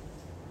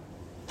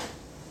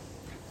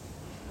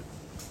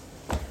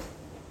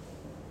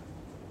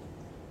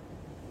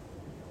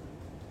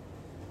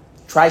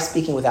 Try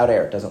speaking without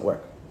air. It doesn't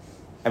work.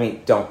 I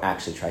mean, don't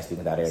actually try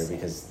speaking without air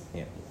because,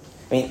 I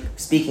mean,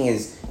 speaking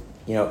is,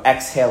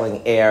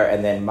 exhaling air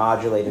and then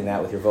modulating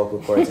that with your vocal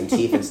cords and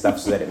teeth and stuff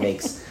so that it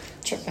makes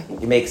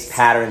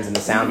patterns in the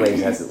sound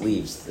waves as it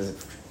leaves.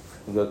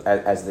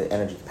 as the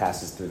energy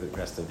passes through the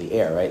rest of the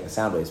air, right? The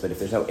sound waves. But if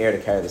there's no air to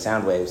carry the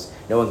sound waves,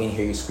 no one can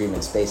hear you scream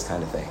in space,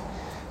 kind of thing.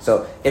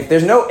 So if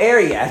there's no air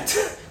yet,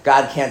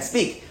 God can't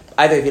speak.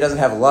 Either if he doesn't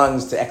have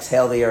lungs to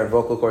exhale the air and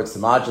vocal cords to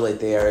modulate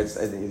the air, it's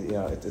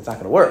not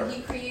going to work. But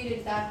he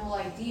created that whole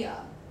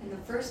idea in the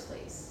first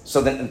place.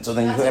 So then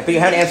but you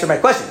haven't answered my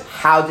question.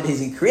 How did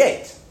he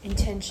create?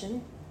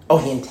 Intention. Oh,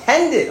 he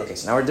intended. Okay,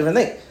 so now we're a different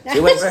thing.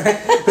 So we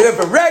went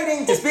from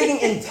writing to speaking,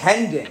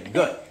 intending.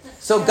 Good.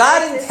 So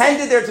God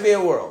intended there to be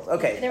a world.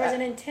 Okay. There was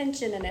an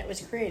intention and it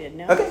was created,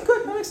 no? Okay,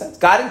 good. That makes sense.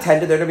 God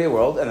intended there to be a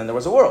world, and then there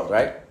was a world,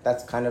 right?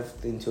 That's kind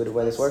of the intuitive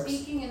way this works.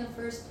 Speaking in the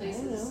first place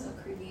is a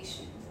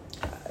creation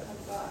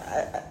of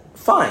God.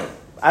 Fine.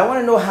 I want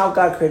to know how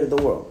God created the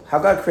world. How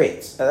God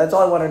creates. That's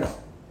all I want to know.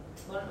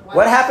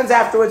 What happens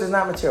afterwards is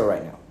not material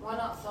right now. Why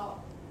not thought?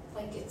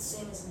 Like it's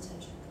same as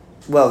intention.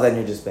 Well, then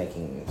you're just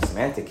making a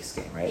semantic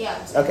scheme, right? Yeah,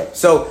 exactly. Okay,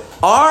 so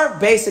our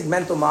basic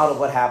mental model of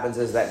what happens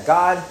is that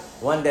God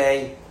one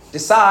day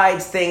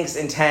decides, thinks,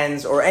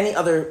 intends, or any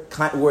other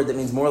word that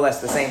means more or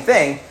less the same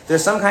thing.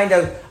 There's some kind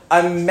of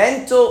a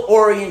mental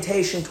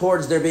orientation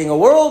towards there being a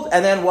world,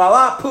 and then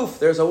voila, poof,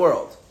 there's a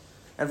world.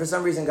 And for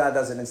some reason, God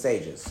does it in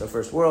stages. So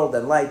first world,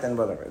 then light, then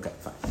whatever. Okay,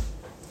 fine.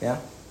 Yeah?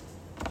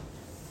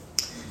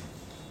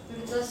 But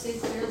it does say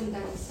clearly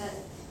that he said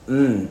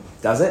it.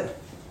 Does it?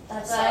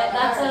 That's what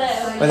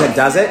I Well, then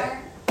does it?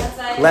 That's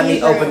what I Let me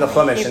Hebrew. open the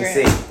Chumash and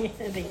see.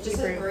 The Just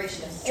like Hebrew.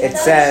 gracious. It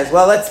says,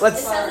 well, It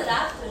says it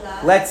after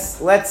that. let's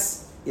do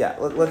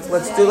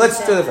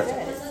the first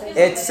one.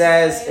 It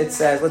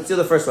says, let's do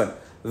the first one.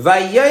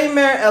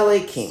 Vayomer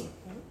Elikim.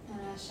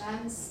 And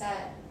Hashem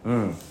said.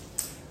 Do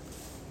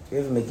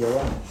you have a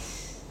Megillah?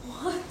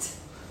 What?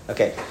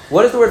 Okay.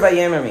 What does the word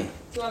Vayomer mean?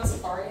 Do you want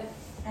Safari?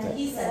 And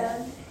he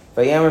said,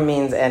 Vayomer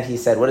means and he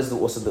said. What is the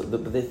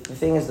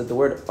thing is that the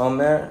word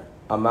Omer,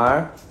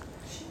 Amar,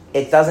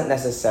 it doesn't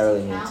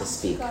necessarily mean to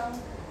speak.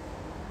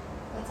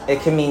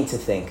 It can mean to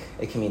think.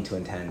 It can mean to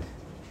intend.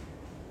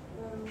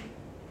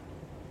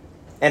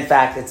 In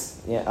fact,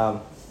 it's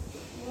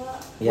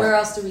Where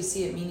else do we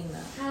see it meaning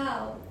that?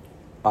 how?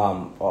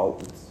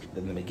 all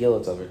in the Megillah,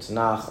 it's over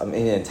Tanakh.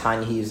 In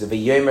Tanya, he uses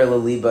Vayomer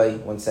Lelibay,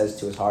 one says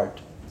to his heart.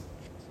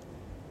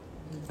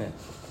 Yeah.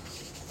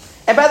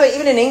 And by the way,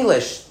 even in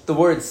English, the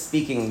word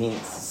speaking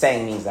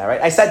means that,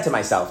 right? I said to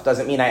myself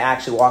doesn't mean I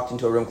actually walked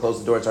into a room,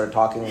 closed the door, and started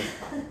talking,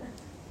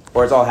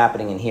 or it's all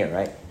happening in here,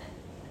 right?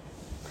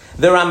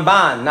 The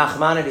Ramban,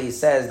 Nachmanides,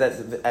 says that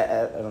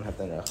I don't have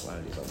the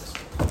Nachmanides on this,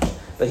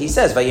 but he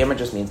says Vayomer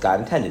just means God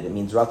intended. It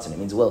means Ratzon. It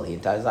means will. He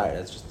desired.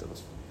 That's just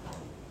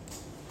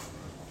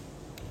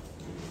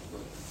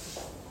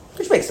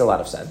which makes a lot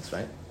of sense,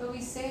 right? But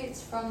we say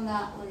it's from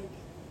that, what's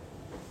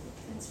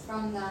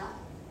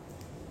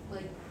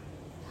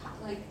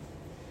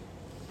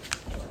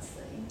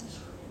the English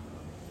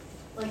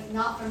word? Like,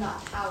 not from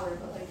that power,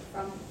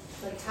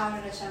 but how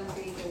did Hashem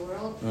create the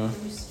world?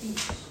 Through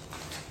speech.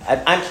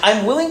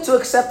 I'm willing to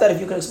accept that if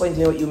you can explain to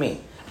me what you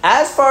mean.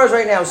 As far as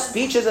right now,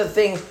 speech is a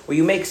thing where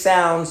you make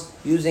sounds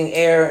using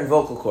air and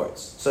vocal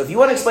cords. So if you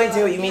want to explain to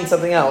me what you mean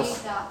something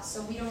else. That,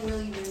 so we don't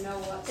really even know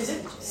what Is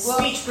it speech is.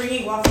 speech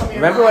bringing water from your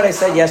Remember what I mouth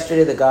said out?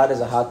 yesterday that God is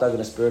a hot dog in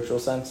a spiritual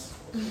sense?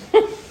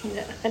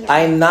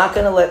 I'm not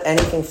going to let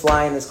anything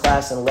fly in this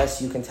class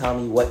unless you can tell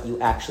me what you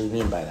actually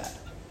mean by that.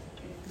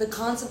 The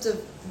concept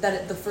of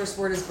that the first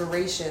word is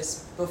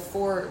voracious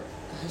before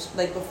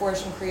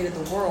Hashem created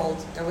the world,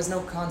 there was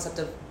no concept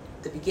of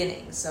the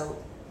beginning. So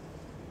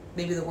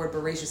maybe the word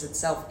voracious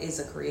itself is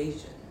a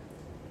creation.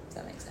 If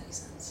that makes any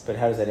sense. But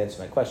how does that answer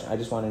my question? I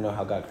just want to know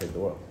how God created the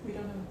world. We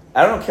don't know.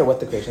 I don't care what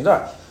the creations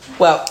are.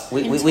 Well,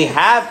 we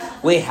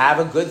have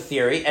a good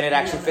theory, and it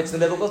actually fits in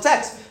the biblical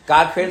text.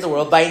 God created the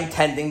world by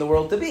intending the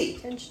world to be.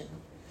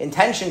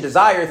 Intention,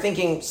 desire,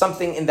 thinking,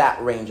 something in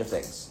that range of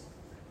things.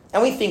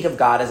 And we think of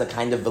God as a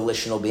kind of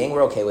volitional being.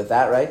 We're okay with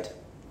that, right?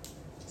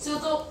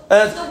 So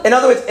In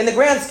other words, in the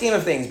grand scheme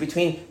of things,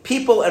 between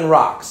people and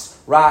rocks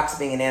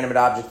being inanimate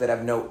objects that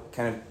have no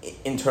kind of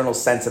internal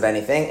sense of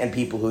anything, and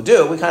people who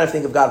do, we kind of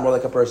think of God more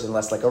like a person,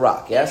 less like a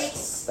rock,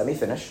 yes? Let me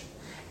finish.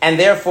 And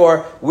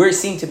therefore, we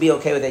seem to be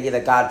okay with the idea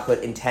that God could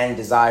intend,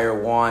 desire,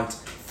 want,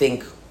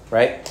 think,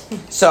 right?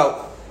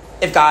 So,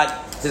 if God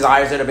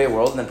desires there to be a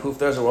world, and then poof,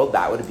 there's a world,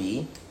 that would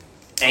be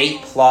a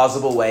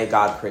plausible way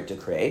God to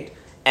create.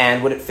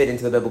 And would it fit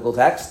into the biblical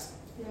text?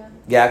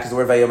 Yeah, because the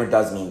word Vayomer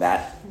does mean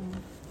that.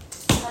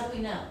 How do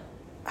we know?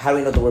 How do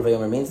we know the word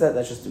Vayomer means that?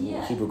 That's just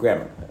Yeah. Hebrew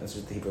grammar. That's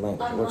just the Hebrew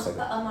language. It works like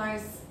that.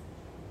 Amar's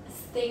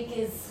think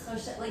is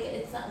like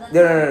it's not.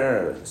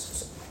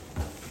 That's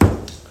No.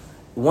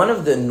 One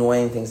of the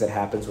annoying things that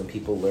happens when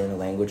people learn a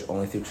language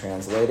only through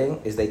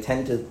translating is they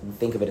tend to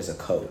think of it as a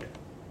code.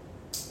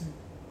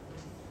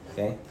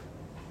 Okay?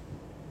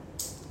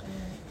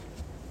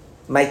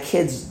 My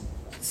kids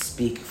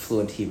speak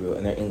fluent Hebrew,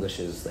 and their English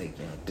is like,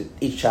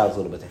 each child's a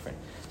little bit different.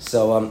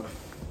 So,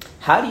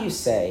 how do you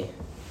say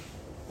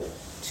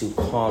to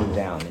calm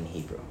down in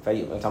Hebrew? If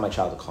I tell my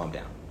child to calm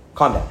down.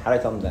 Calm down. How do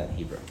I tell them that in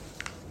Hebrew?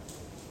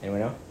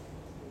 Anyone know?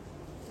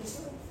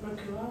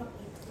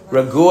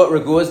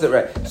 Regua is the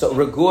right. So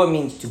regua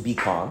means to be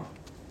calm.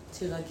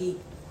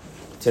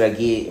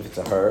 Tiragi, if it's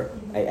a her.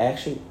 I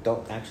actually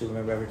don't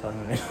remember ever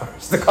telling my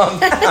daughters to calm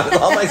down. It's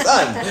all my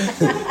son.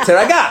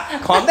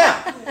 Tiraga, calm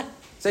down.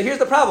 So here's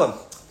the problem.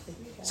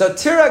 So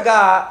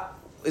tiraga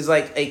is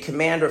like a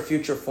command or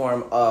future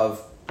form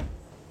of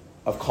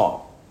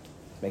calm.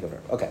 Make a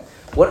verb. Okay.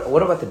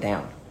 What about the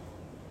down?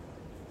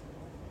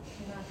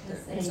 You're not gonna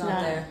say It's that.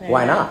 not there.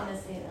 Why You're not?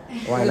 gonna say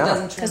that. Why It not?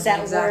 doesn't Because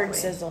translate that word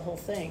exactly. says the whole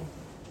thing.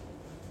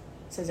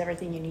 It says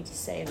everything you need to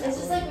say in that It's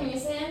just word. like when you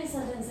say any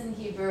sentence in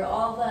Hebrew,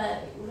 all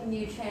that when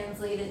you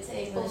translate it to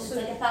English, it's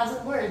like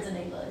 1,000 words in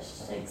English.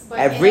 But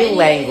Every in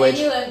language,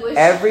 any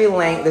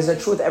language, there's a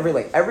truth.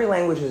 Every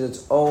language has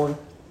its own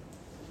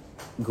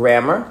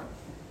grammar.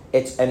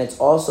 It's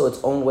also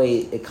its own way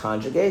it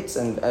conjugates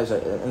and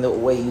the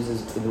way it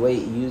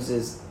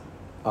uses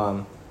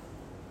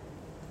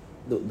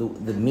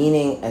the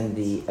meaning and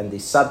the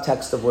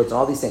subtext of words and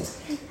all these things.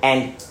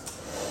 And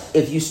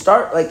if you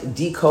start like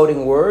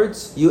decoding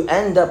words, you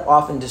end up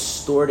often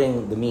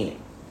distorting the meaning.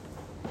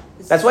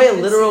 That's why a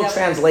literal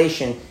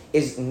translation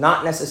is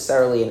not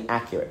necessarily an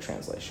accurate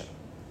translation,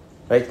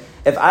 right?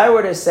 If I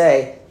were to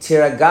say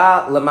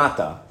 "tiraga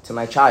lamata" to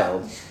my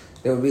child,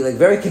 they would be like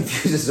very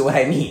confused as to what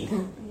I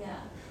mean. Yeah.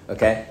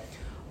 Okay.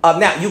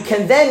 Now you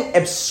can then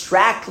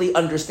abstractly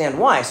understand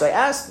why. So I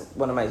asked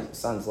one of my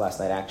sons last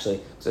night actually.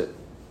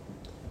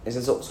 I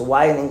said, so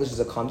why in English does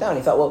it calm down?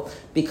 He thought, well,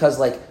 because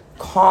like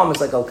calm is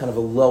like a kind of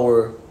a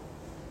lower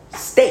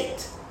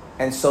state,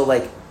 and so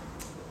like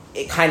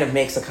it kind of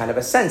makes a kind of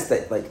a sense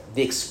that like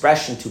the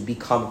expression to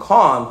become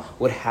calm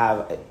would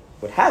have that.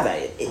 But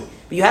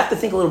you have to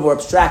think a little more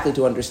abstractly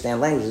to understand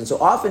language, and so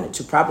often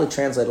to properly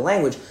translate a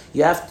language,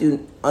 you have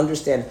to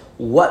understand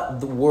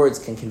what the words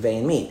can convey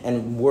and mean,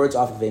 and words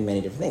often convey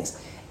many different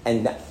things.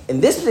 And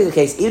in this particular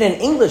case, even in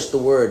English, the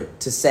word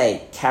to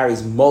say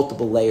carries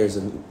multiple layers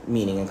of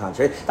meaning and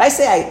context. If I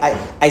say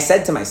I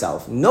said to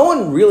myself, no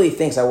one really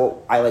thinks I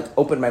like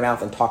opened my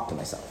mouth and talked to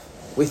myself.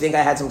 We think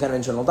I had some kind of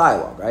internal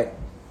dialogue, right?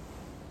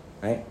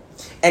 Right?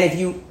 And if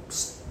you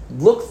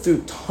look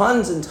through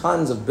tons and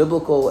tons of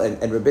biblical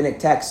and rabbinic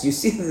texts, you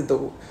see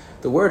that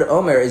the word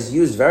omer is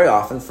used very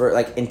often for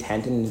like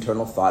intent and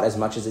internal thought as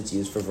much as it's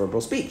used for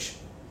verbal speech.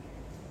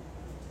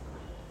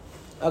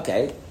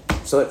 Okay.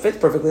 So it fits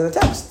perfectly in the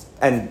text.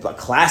 And a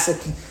classic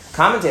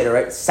commentator,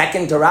 right?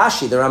 Second to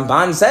Rashi, the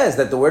Ramban says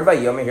that the word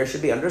Vayomer here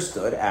should be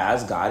understood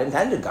as God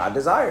intended, God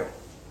desired.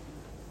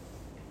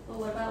 But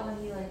what about when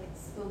he like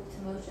spoke to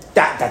Moshe?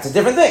 That's a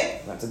different thing.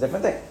 That's a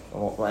different thing.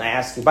 When I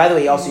ask you, by the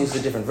way, he also used a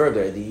different verb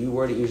there. The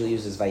word it usually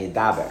uses is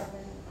Vayedaber.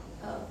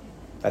 Oh, okay.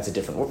 That's a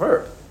different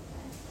verb.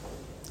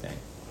 Okay.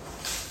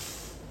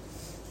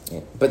 Yeah.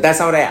 But that's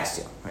not what I asked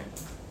you. Right?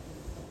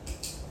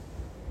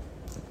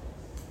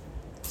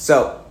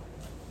 So,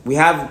 we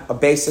have a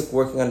basic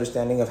working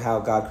understanding of how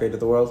God created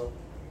the world.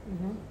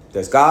 Mm-hmm.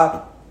 There's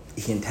God,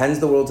 He intends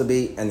the world to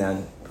be, and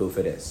then poof,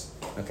 it is.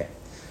 Okay.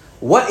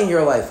 What in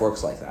your life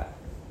works like that?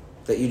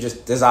 That you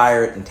just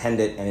desire it, intend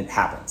it, and it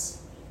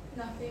happens?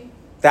 Nothing.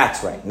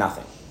 That's right,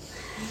 nothing.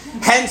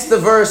 Hence the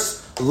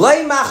verse,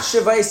 "Lei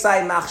machshavei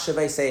sai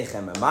machshavei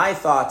seichem." My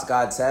thoughts,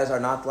 God says, are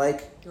not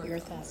like Your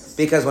thoughts.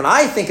 because when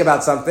I think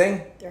about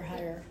something, They're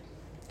higher.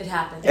 It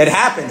happens. it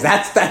happens.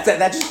 That's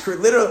just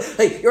literally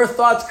like your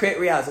thoughts create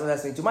reality. Someone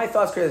asks me, "Do my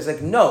thoughts create?" It's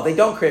like, no, they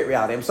don't create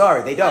reality. I'm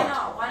sorry, they don't. Why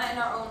not? Why not in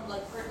our own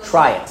like?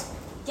 Try it.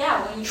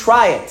 Yeah, when you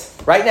Try it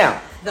right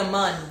now. The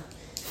mun.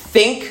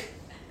 Think.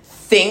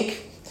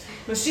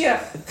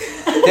 Mashiach.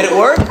 Did it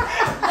work? No,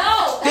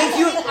 Think that's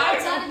you- something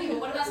outside of you, but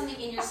what about something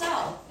in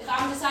yourself? If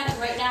I'm deciding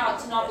right now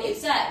to not be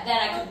upset, then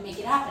I could make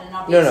it happen and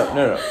not be upset.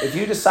 No. If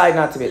you decide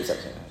not to be upset,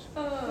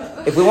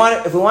 if we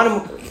want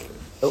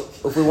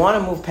to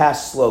move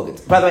past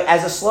slogans. By the way,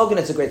 as a slogan,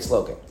 it's a great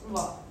slogan.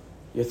 Well,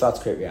 Your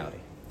thoughts create reality.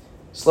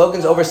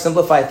 Slogans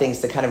oversimplify things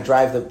to kind of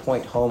drive the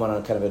point home on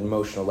a kind of an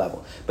emotional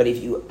level. But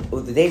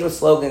the danger with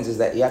slogans is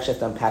that you actually have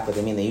to unpack what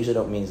they mean. They usually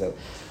don't mean so.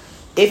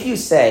 If you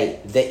say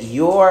that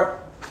your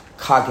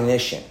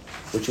cognition,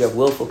 which you have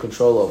willful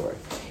control over,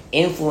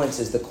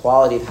 influences the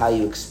quality of how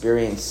you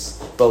experience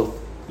both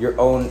your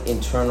own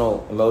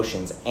internal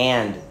emotions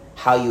and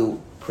how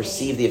you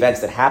perceive the events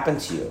that happen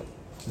to you,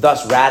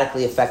 thus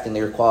radically affecting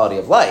your quality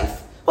of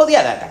life, well,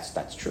 yeah,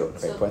 that's true. It's a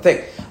very important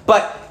thing.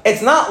 But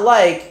it's not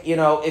like,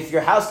 if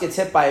your house gets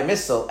hit by a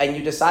missile and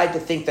you decide to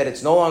think that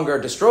it's no longer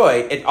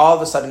destroyed, it all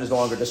of a sudden is no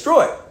longer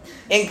destroyed.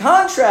 In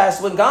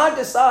contrast, when God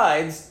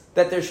decides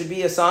that there should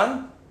be a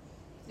sun,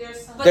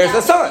 there's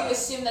the sun. You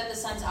assume that the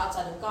sun's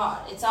outside of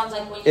God. It sounds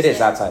like when you It say, is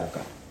outside of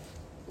God.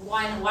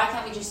 Why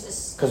can't we just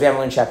assume? Because we haven't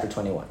learned chapter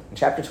 21. In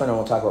chapter 21,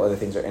 we'll talk about whether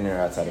things are in or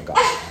outside of God.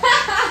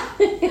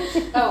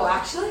 Oh,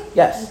 actually?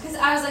 Yes. Because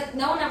I was like,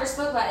 no one ever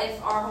spoke about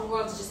if our whole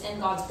world is just in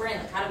God's brain.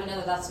 Like, how do we know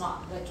that that's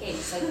not the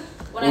case? Like,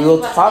 when We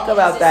will think talk something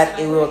about that.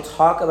 exists in We my will brain.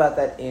 talk about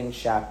that in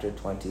chapter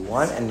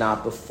 21 and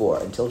not before.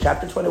 Until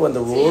chapter 21, the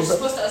So you're rules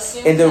supposed to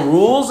assume in the that-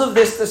 rules of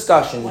this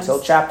discussion until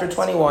chapter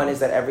 21 is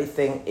that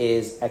everything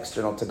is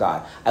external to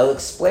God. I will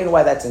explain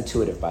why that's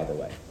intuitive, by the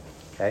way.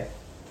 Okay.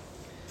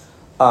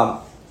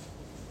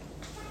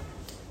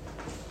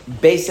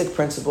 Basic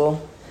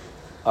principle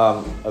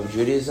of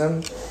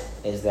Judaism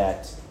is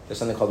that there's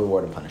something called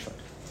reward and punishment.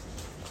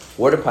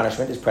 Reward and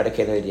punishment is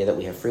predicated on the idea that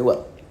we have free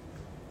will.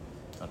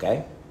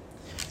 Okay?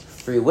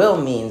 Free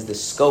will means the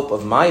scope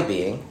of my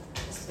being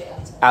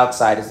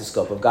outside is the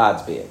scope of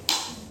God's being.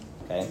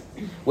 Okay?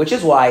 Which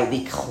is why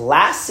the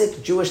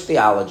classic Jewish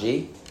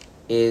theology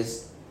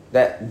is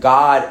that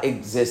God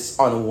exists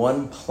on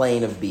one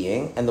plane of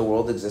being and the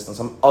world exists on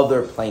some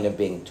other plane of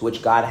being to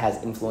which God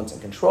has influence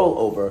and control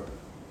over.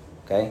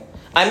 Okay?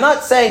 I'm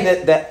not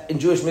saying that in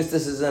Jewish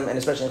mysticism, and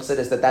especially in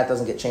Chassidus, that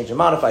doesn't get changed and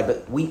modified,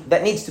 but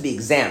that needs to be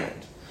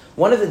examined.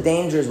 One of the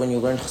dangers when you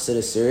learn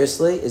Chassidus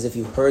seriously is if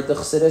you've heard the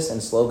Chassidus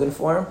in slogan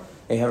form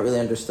and you haven't really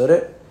understood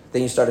it,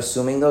 then you start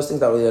assuming those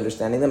things without really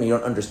understanding them, and you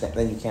don't understand,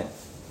 then you can't.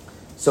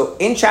 So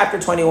in chapter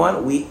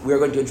 21, we are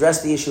going to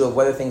address the issue of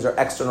whether things are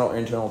external or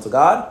internal to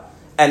God,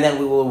 and then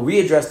we will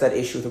readdress that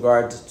issue with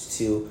regard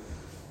to,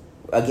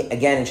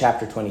 again in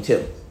chapter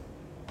 22.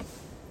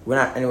 We're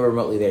not anywhere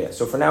remotely there yet.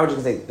 So for now, we're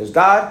just going to say there's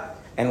God,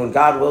 and when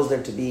God wills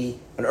there to be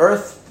an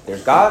earth,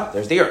 there's God,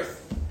 there's the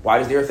earth. Why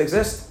does the earth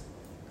exist?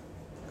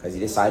 Because he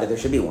decided there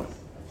should be one.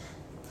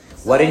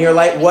 So What in your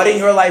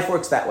life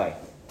works that way?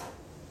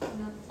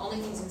 Only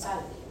things inside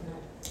of you.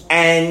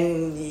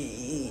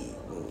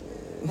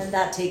 And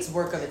that takes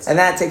work of itself. And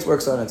that takes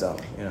work on its own,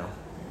 you know.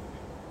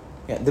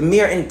 Yeah, the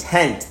mere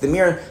intent, the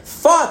mere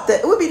thought that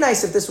it would be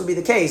nice if this would be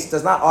the case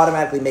does not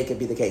automatically make it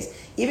be the case.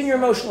 Even your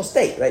emotional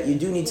state, right? You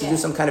do need to do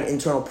some kind of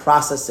internal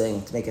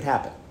processing to make it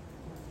happen.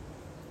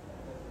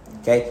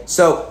 Okay?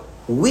 So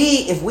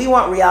if we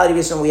want reality to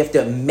be something, we have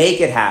to make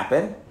it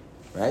happen,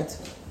 right?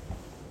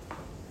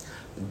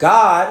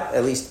 God,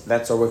 at least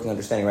that's our working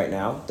understanding right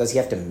now, does he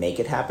have to make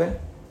it happen?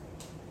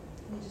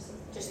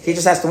 He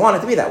just has to want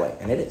it to be that way,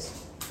 and it is.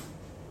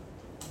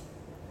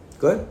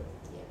 Good?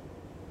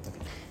 Okay.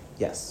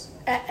 Yes.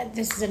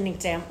 This is an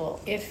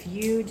example. If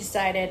you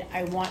decided,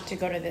 I want to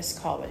go to this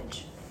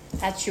college,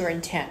 that's your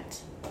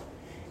intent.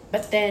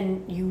 But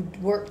then you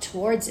work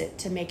towards it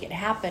to make it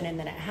happen, and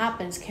then it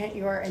happens. Can't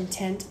your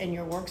intent and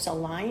your works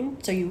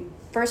align? So you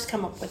first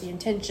come up with the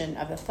intention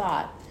of the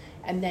thought,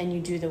 and then you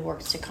do the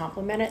works to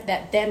complement it,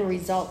 that then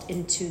result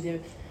into the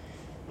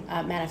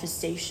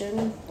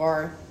manifestation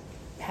or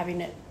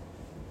having it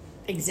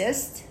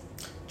exist.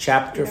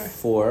 Chapter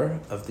 4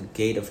 of the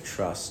Gate of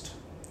Trust.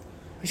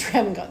 Which we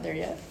haven't got there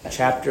yet.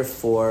 Chapter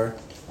 4,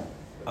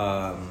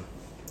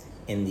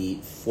 in the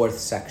 4th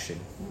section,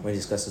 where he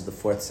discusses the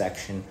 4th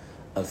section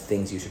of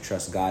things you should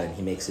trust God, and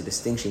he makes a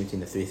distinction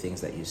between the 3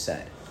 things that you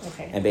said.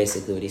 Okay. And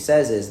basically what he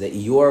says is that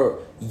your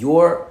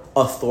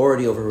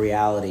authority over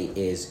reality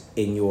is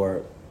in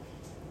your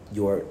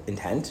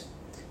intent,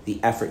 the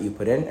effort you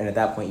put in, and at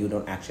that point you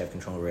don't actually have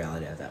control of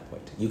reality at that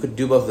point. You could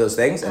do both of those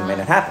things and it may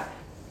not happen.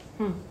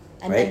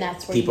 And right? then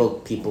that's where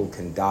people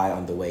can die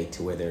on the way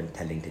to where they're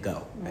intending to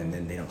go, and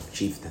then they don't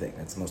achieve the thing.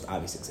 That's the most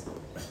obvious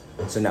example.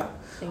 Right? So no,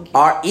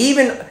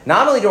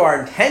 not only do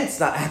our intents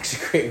not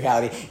actually create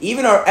reality,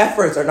 even our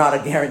efforts are not a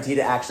guarantee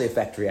to actually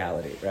affect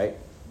reality. Right?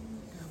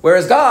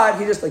 Whereas God,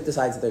 he just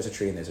decides that there's a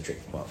tree and there's a tree.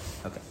 Well,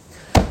 okay,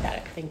 got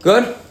it. Thank you.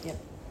 good. Yep.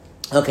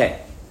 Okay.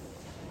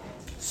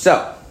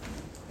 So,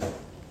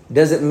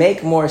 does it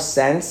make more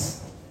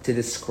sense to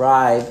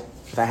describe?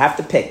 If I have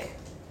to pick,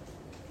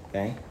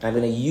 okay, I'm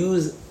going to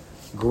use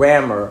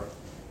grammar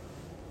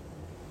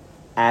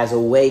as a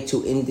way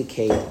to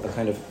indicate a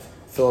kind of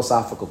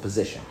philosophical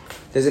position.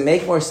 Does it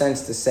make more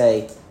sense to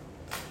say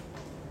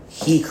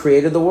he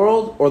created the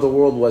world or the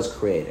world was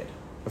created?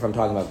 If I'm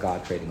talking about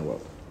God creating the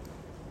world.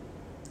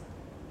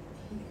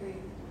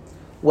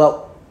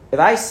 Well, if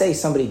I say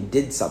somebody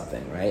did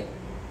something, right,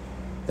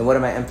 then what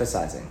am I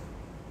emphasizing?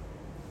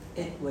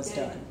 It was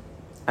done.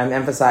 I'm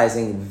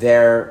emphasizing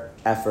their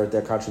effort,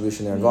 their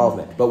contribution, their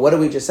involvement. But what did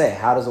we just say?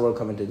 How does the world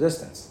come into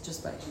existence?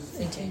 Just by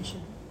Intention.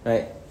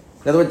 Right?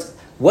 In other words,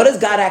 what does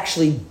God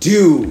actually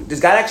do? Does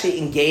God actually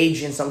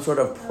engage in some sort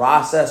of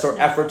process or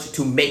effort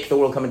to make the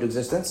world come into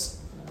existence?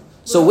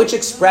 So which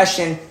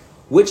expression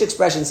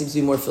seems to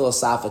be more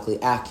philosophically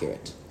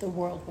accurate? The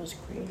world was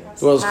created.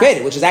 The world was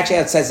created, which is actually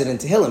how it says it in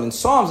Tehillim. In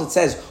Psalms it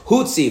says,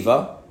 Hu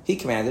tziva, he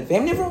commanded,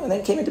 V'hem nivru, and then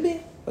it came into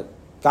being. But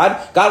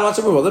God wants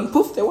to rule, and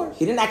poof, they were.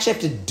 He didn't actually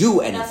have to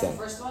do anything. That's the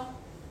first one?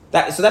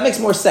 So that makes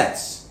more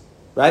sense,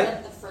 right?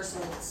 That's the first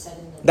one that's said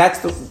in the...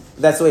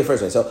 That's the way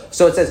first way.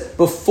 So it says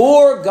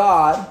before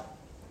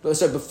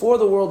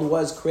the world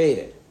was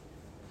created,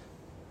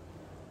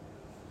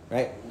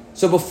 right?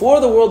 So before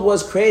the world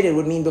was created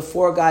would mean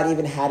before God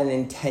even had an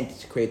intent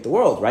to create the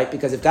world, right?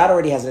 Because if God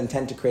already has an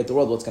intent to create the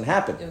world, what's going to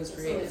happen? it was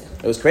created.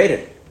 It was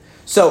created.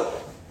 So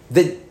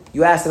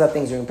you asked about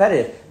things being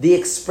repetitive. The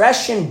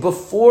expression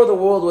before the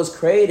world was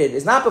created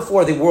is not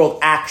before the world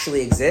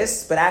actually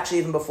exists, but actually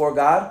even before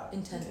God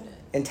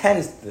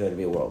intends there to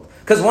be a world.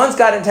 Because once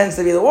God intends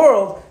to be the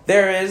world,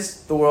 there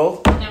is the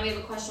world. Now we have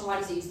a question, why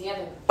does it use the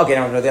other? Okay,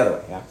 now we're going to go the other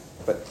way, yeah.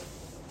 But,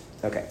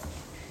 okay.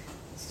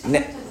 It's hard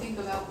to think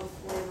about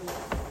before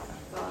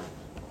God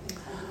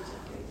intended to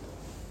create.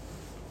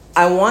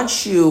 I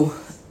want you...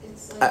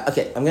 It's like,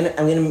 okay, I'm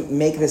gonna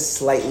make this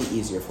slightly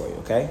easier for you,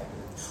 okay?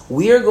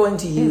 We are going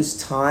to use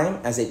time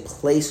as a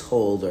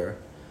placeholder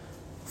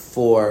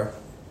for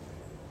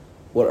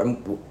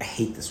I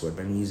hate this word,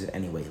 but I'm going to use it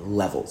anyway,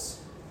 levels.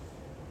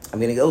 I'm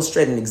going to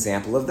illustrate an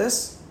example of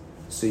this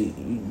so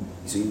you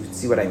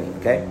see what I mean,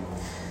 okay?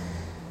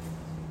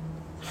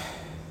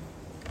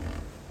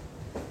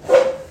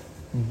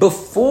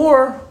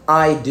 Before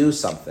I do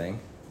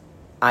something,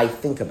 I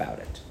think about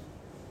it.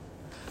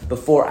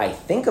 Before I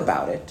think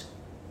about it,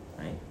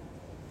 right,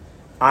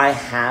 I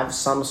have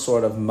some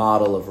sort of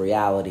model of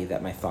reality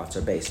that my thoughts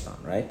are based on,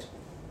 right?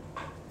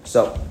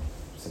 So,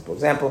 simple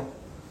example.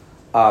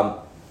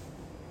 I'm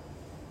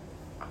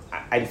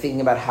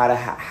thinking about what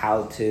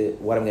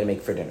I'm going to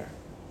make for dinner.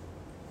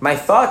 My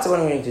thoughts of what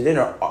I'm going to make for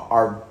dinner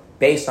are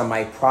based on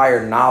my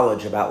prior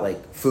knowledge about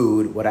like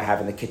food, what I have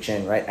in the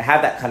kitchen, right? I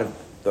have that kind of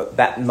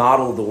that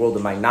model of the world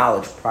in my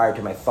knowledge prior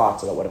to my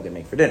thoughts about what I'm going to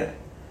make for dinner.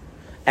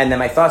 And then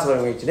my thoughts about what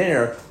I'm going to make for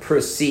dinner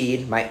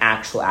precede my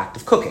actual act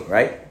of cooking,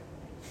 right?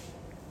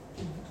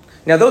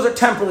 Now, those are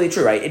temporally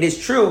true, right? It is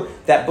true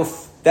that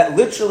that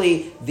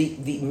literally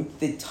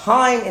the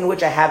time in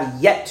which I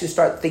have yet to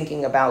start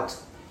thinking about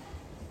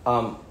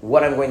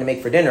what I'm going to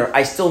make for dinner,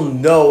 I still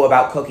know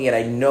about cooking and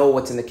I know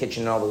what's in the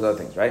kitchen and all those other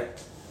things, right?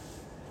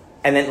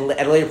 And then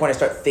at a later point, I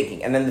start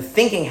thinking. And then the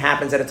thinking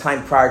happens at a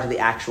time prior to the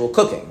actual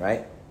cooking,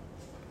 right?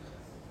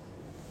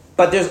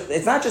 But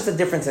it's not just a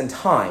difference in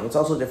time, it's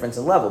also a difference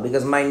in level,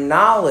 because my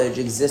knowledge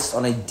exists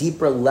on a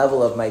deeper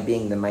level of my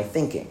being than my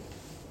thinking.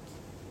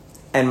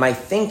 And my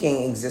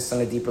thinking exists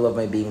on a deeper level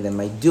of my being than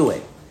my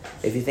doing.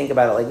 If you think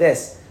about it like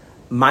this,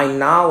 my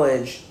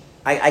knowledge,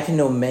 I can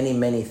know many,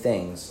 many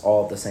things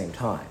all at the same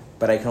time,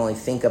 but I can only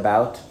think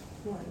about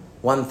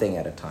one thing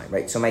at a time,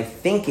 right? So my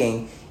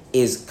thinking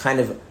is kind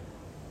of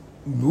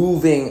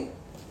moving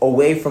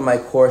away from my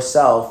core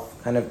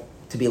self, kind of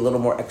to be a little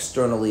more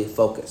externally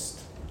focused,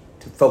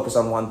 to focus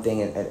on one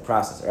thing and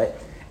process it, right?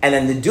 And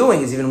then the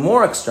doing is even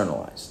more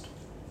externalized,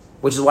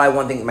 which is why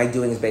one thing, my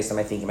doing is based on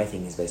my thinking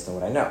is based on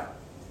what I know.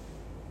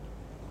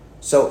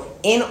 So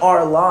in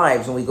our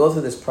lives, when we go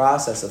through this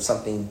process of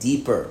something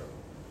deeper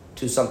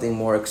to something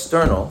more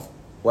external,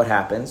 what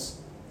happens?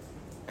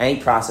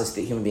 Any process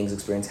that human beings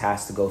experience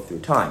has to go through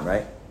time,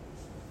 right?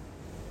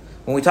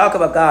 When we talk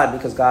about God,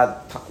 because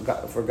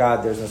for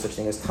God there's no such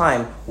thing as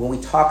time, when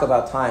we talk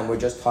about time, we're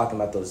just talking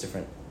about those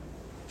different,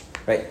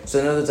 right? So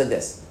in other words, like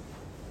this.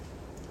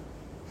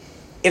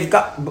 If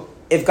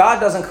God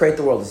doesn't create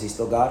the world, is he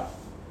still God?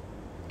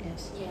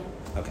 Yes. Yeah.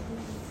 Okay.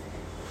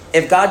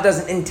 If God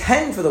doesn't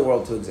intend for the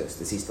world to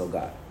exist, is he still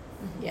God?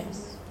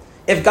 Yes.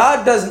 If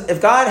God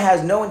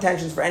has no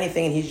intentions for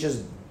anything and he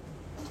just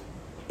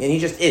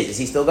is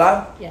he still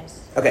God? Yes.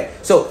 Okay.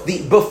 So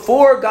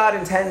before God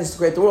intends to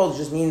create the world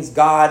just means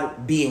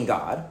God being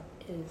God.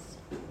 Is.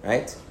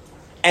 Right?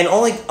 And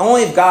only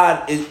if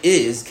God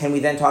is can we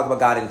then talk about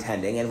God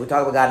intending, and if we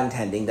talk about God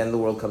intending, then the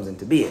world comes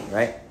into being,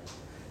 right?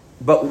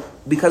 But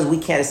because we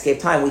can't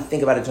escape time, we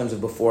think about it in terms of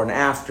before and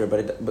after,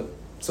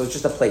 so it's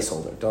just a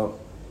placeholder.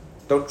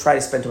 Don't try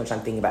to spend too much time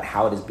thinking about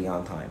how it is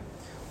beyond time.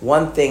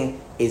 One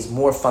thing is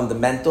more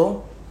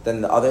fundamental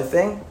than the other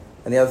thing,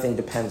 and the other thing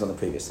depends on the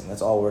previous thing.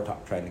 That's all we're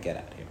trying to get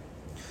at here.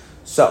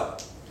 So,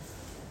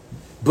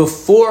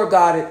 before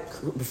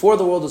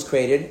the world was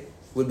created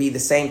would be the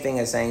same thing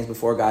as saying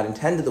before God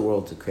intended the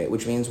world to create,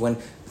 which means when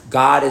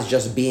God is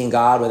just being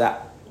God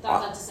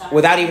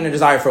without even a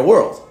desire for a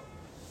world.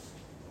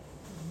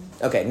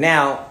 Okay,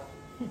 now,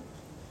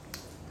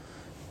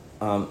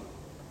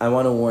 I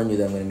want to warn you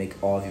that I'm going to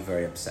make all of you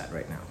very upset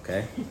right now,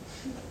 okay?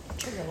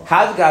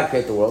 How did God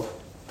create the world?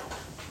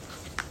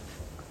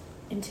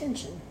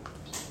 Intention.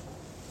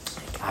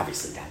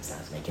 Obviously, that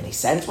doesn't make any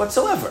sense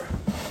whatsoever.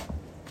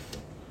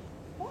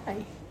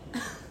 Why?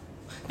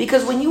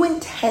 Because when you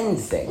intend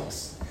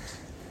things,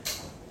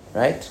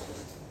 right,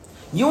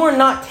 you are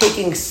not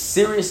taking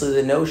seriously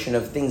the notion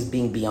of things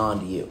being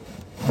beyond you.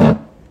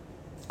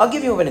 I'll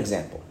give you an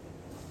example.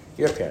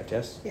 You're a parent,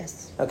 yes?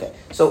 Yes. Okay.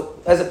 So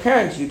as a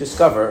parent, you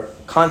discover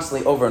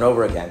constantly over and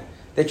over again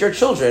that your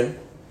children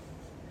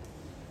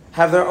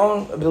have their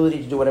own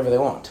ability to do whatever they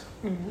want.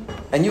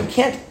 Mm-hmm. And you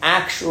can't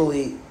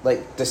actually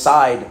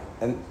decide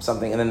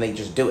something and then they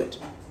just do it.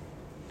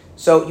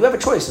 So you have a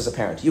choice as a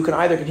parent. You can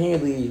either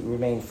continually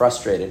remain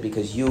frustrated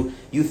because you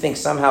think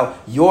somehow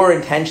your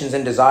intentions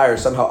and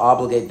desires somehow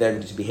obligate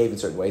them to behave in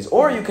certain ways,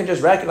 or you can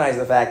just recognize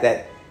the fact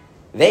that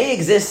they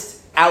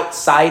exist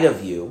outside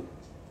of you,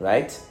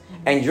 right?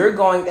 Mm-hmm. And you're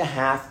going to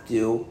have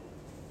to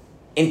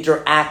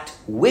interact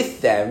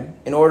with them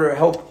in order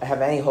to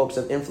have any hopes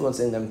of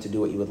influencing them to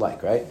do what you would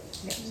like, right?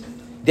 Yes.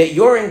 That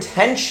your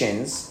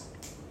intentions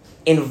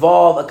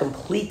involve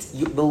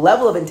the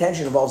level of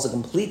intention involves a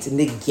complete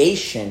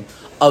negation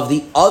of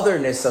the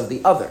otherness of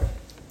the other.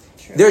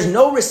 True. There's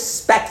no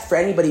respect for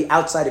anybody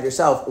outside of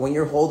yourself when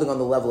you're holding on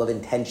the level of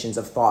intentions,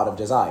 of thought, of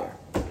desire.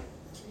 Can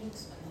you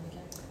explain that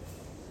again?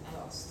 I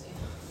lost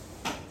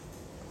you.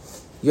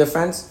 You have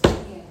friends? Yeah.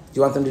 Do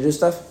you want them to do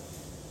stuff?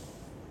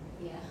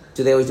 Yeah.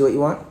 Do they always do what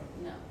you want?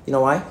 No. You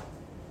know why?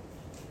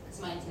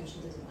 Because my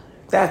intention doesn't matter.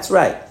 That's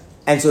right.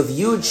 And so if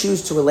you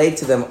choose to relate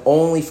to them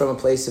only from a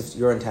place of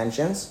your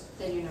intentions,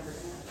 Then you're never gonna.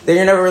 then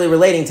you're never really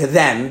relating to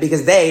them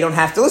because they don't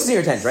have to listen to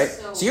your intentions,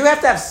 right? So you have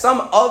to have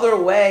some other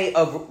way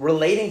of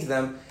relating to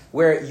them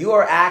where you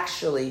are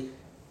actually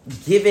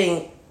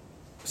giving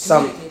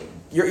some...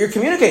 You're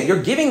communicating.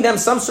 You're giving them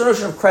some sort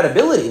of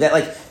credibility that,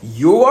 like,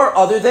 you are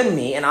other than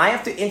me, and I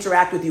have to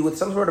interact with you with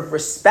some sort of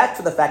respect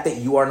for the fact that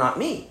you are not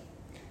me.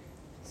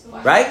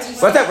 Right?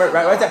 What's that?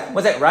 Right?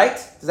 What's that? Right?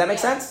 Does that make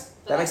sense? Does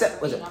that make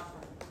sense? What's it?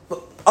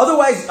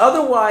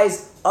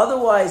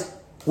 Otherwise,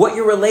 what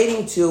you're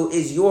relating to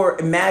is your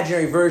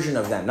imaginary version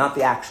of them, not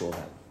the actual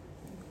them.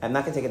 I'm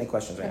not going to take any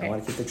questions right now. I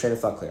want to keep the train of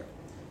thought clear.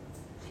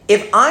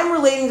 If I'm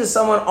relating to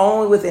someone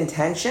only with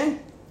intention,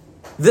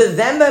 the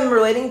them that I'm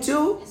relating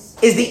to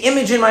is the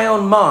image in my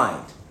own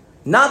mind,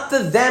 not the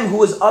them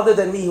who is other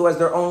than me, who has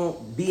their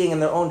own being and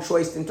their own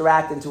choice to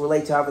interact and to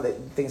relate to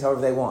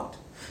however they want.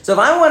 So if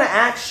I want to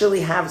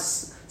actually have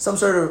some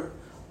sort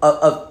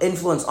of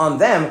influence on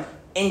them,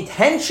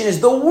 intention is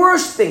the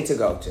worst thing to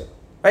go to,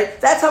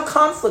 right? That's how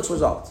conflicts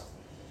result.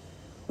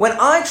 When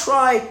I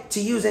try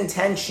to use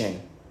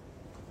intention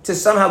to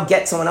somehow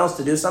get someone else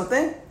to do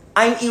something,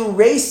 I'm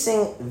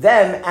erasing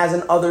them as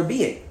an other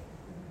being.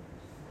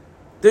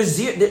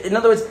 In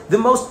other words, the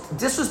most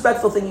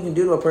disrespectful thing you can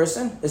do to a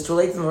person is to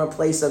relate to them from a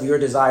place of your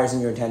desires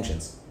and your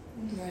intentions.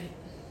 Right.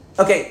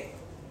 Okay,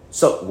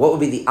 so what would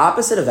be the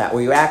opposite of that,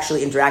 where you're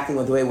actually interacting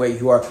with the way where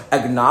you are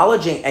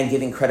acknowledging and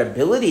giving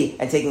credibility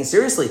and taking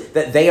seriously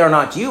that they are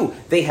not you.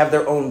 They have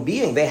their own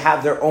being. They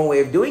have their own way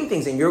of doing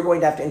things, and you're going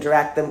to have to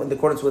interact them in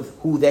accordance with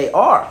who they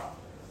are.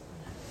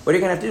 What are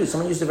you going to have to do?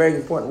 Someone used a very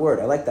important word.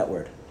 I like that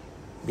word.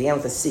 Began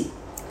with a C.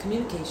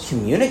 Communication.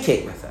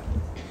 Communicate with them.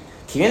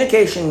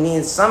 Communication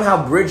means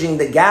somehow bridging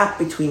the gap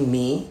between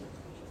me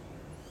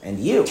and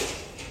you.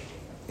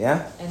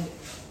 Yeah? And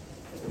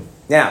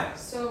now,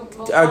 So,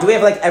 do we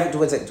have like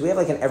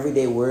an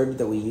everyday word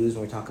that we use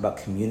when we talk about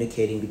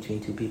communicating between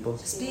two people?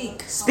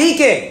 speak.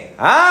 Speaking.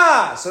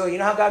 So you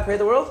know how God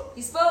created the world?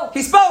 He spoke.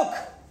 He spoke.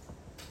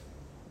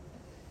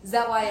 Is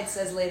that why it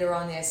says later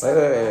on the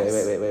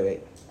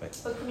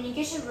Wait. But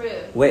communication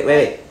rude.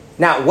 Wait.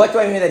 Now, what do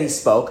I mean that he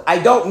spoke? I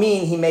don't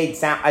mean he made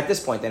sound at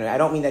this point. Anyway, I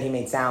don't mean that he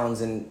made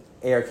sounds and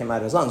air came out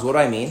of his lungs. What do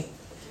I mean?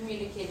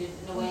 Communicated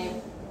in a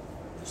way.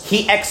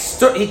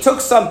 He took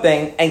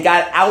something and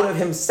got out of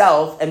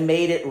himself and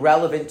made it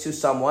relevant to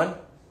someone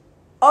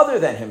other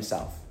than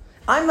himself.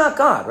 I'm not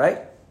God, right?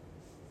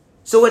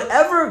 So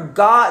whatever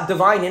God,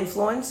 divine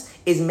influence,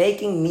 is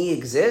making me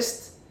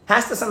exist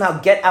has to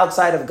somehow get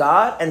outside of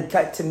God and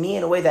cut to me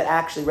in a way that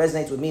actually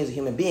resonates with me as a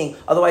human being.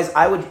 Otherwise,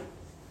 I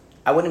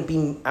wouldn't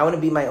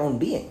be my own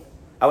being.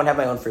 I wouldn't have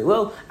my own free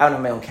will. I wouldn't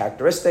have my own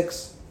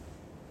characteristics.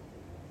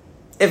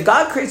 If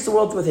God creates the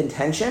world with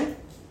intention,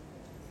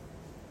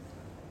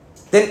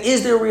 then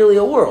is there really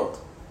a world?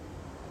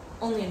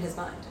 Only in his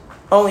mind.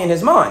 Only in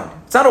his mind.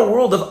 It's not a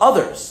world of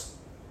others.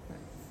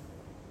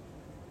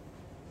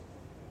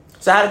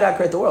 So how did God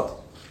create the world?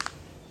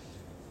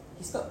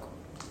 He spoke.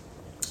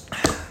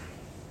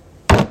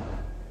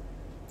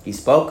 He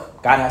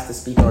spoke. God has to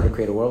speak in order to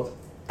create a world.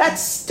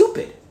 That's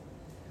stupid.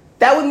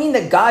 That would mean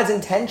that God's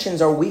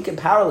intentions are weak and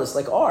powerless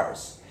like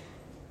ours.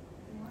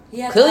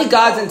 Clearly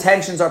God's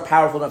intentions are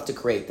powerful enough to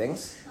create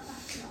things.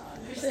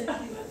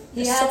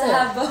 He had to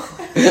have both.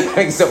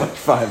 Having so much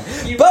fun.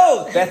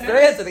 Both! That's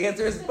their answer. The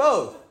answer is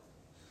both.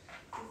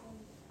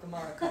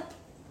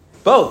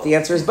 Both. The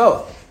answer is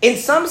both. In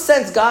some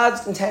sense,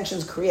 God's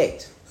intentions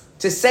create.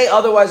 To say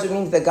otherwise would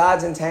mean that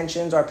God's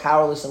intentions are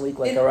powerless and weak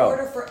like our own. In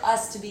order for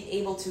us to be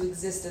able to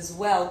exist as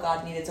well,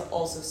 God needed to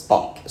also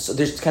speak. So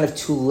there's kind of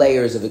two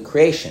layers of a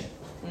creation.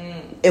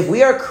 If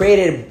we are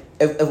created,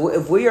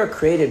 if we are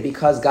created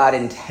because God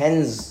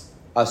intends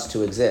us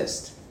to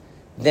exist,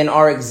 then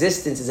our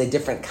existence is a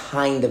different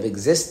kind of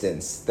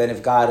existence than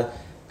if God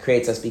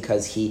creates us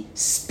because he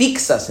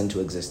speaks us into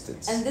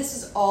existence. And this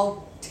is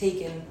all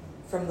taken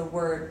from the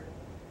word.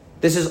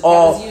 This is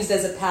all that was used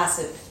as a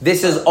passive.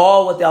 This is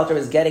all what the author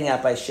is getting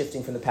at by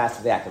shifting from the passive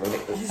to the active.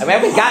 I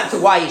haven't gotten to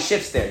why he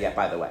shifts there yet,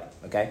 by the way.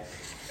 Okay.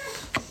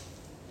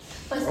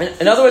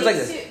 In other words, like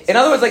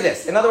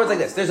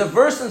this. There's a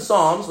verse in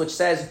Psalms which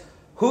says,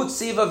 "Hu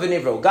tziva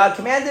v'nivro." God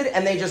commanded,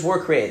 and they just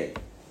were created.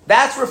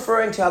 That's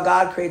referring to how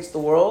God creates the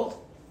world.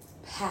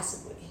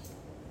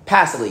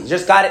 Passively.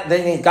 Just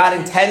God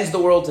intends the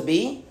world to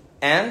be,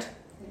 and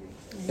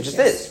it just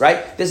is,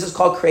 right? This is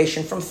called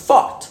creation from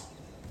thought.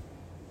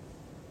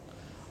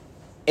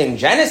 In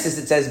Genesis,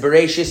 it says,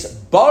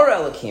 Bereshis bara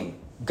Elokim.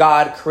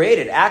 God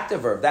created,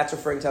 active verb. That's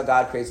referring to how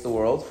God creates the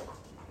world.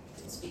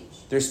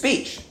 Through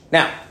speech.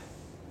 Now,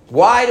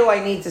 why do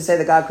I need to say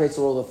that God creates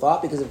the world with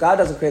thought? Because if God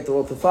doesn't create the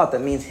world with thought,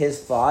 that means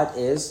his thought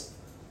is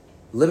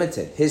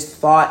limited. His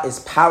thought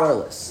is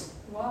powerless.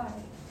 Why?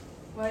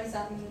 Why does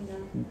that mean that?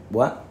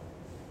 What?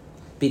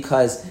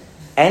 Because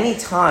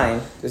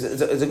anytime, it's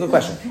a good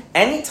question.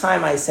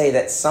 Anytime I say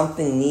that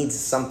something needs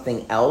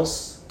something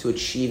else to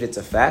achieve its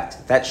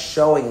effect, that's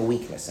showing a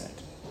weakness in it.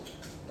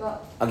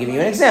 I'll give you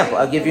an example.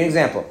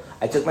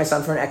 I took my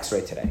son for an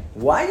x-ray today.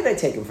 Why did I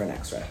take him for an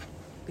x-ray?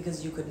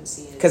 Because you couldn't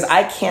see it. Because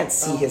I can't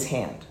see his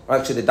hand. Or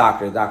actually, the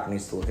doctor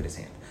needs to look at his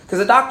hand. Because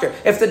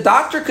if the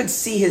doctor could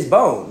see his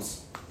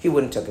bones, he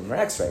wouldn't took him for an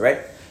x-ray, right?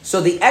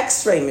 So the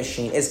x-ray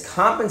machine is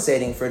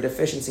compensating for a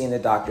deficiency in the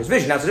doctor's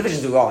vision. Now, it's a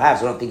deficiency we all have,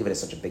 so don't think of it as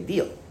such a big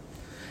deal.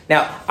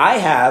 Now, I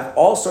have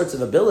all sorts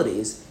of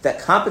abilities that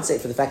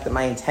compensate for the fact that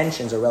my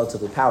intentions are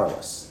relatively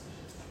powerless.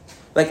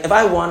 Like, if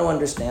I want to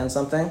understand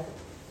something,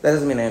 that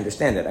doesn't mean I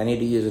understand it. I need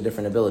to use a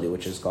different ability,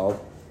 which is called?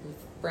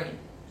 Brain.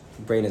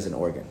 Brain is an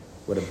organ.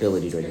 What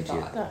ability do I need to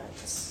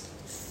use?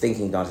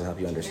 Thinking doesn't help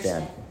you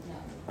understand.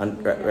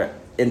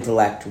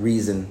 Intellect,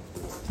 reason.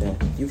 Yeah.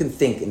 You can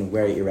think in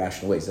very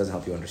irrational ways. It doesn't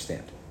help you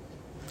understand.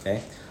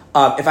 Okay?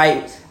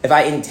 If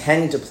I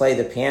intend to play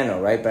the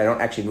piano, right, but I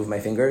don't actually move my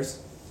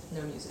fingers,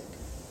 no music.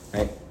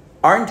 Right?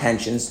 Our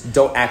intentions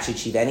don't actually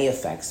achieve any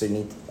effects. There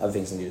need other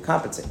things that need to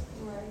compensate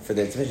for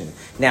the division.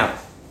 Now,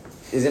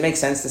 does it make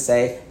sense to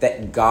say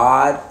that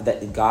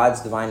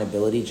God's divine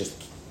ability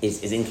just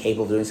is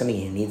incapable of doing something?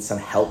 He needs some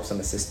help,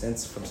 some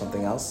assistance from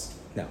something else?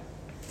 No.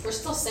 We're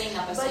still saying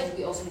that by saying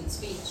we also need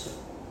speech.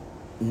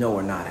 No,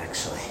 we're not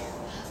actually.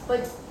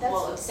 But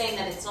that's It's saying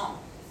that it's not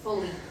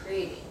fully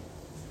creating.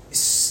 We're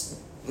saying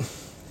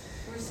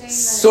that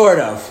Sort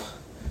of.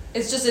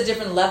 It's just a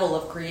different level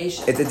of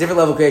creation. It's a different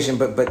level of creation,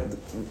 but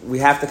we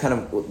have to kind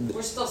of...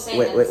 We're still saying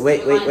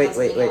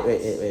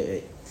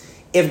Wait.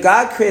 If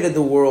God created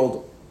the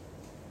world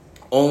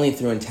only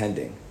through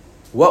intending,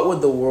 what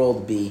would the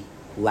world be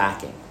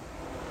lacking?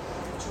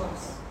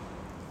 Choice.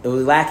 It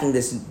was lacking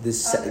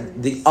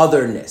the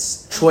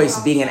otherness. Choice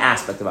being an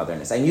aspect of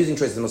otherness. I'm using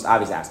choice as the most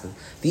obvious aspect.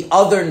 The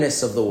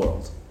otherness of the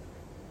world.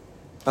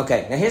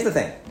 Okay, now here's the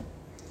thing.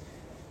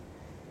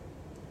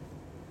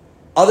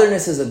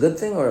 Otherness is a good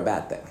thing or a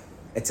bad thing?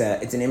 It's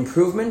an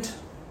improvement?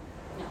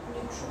 No,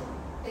 neutral.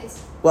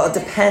 Well, it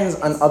depends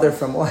on other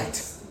from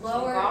what.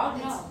 lower. God?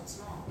 No, it's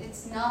not.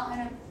 It's not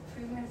an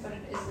improvement, but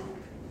it is an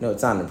improvement. No,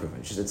 it's not an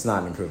improvement. It's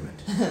not an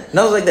improvement. In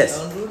other words, like this.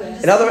 Don't do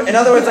that. In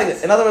other words, like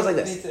this. In other words, like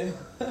Me this. too.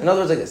 In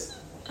other words, like this.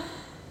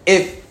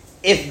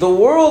 If the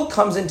world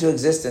comes into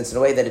existence in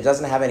a way that it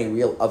doesn't have any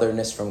real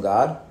otherness from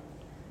God,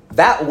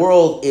 that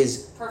world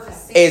is Perfect.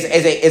 we'll There's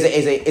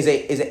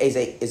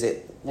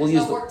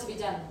use no the, work to be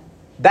done.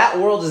 that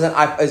world is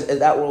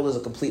a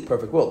complete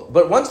perfect world.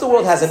 But once the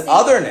world has an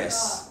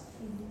otherness,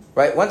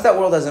 right? Once that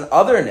world has an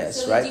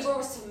otherness, So the right? deeper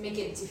was to make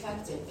it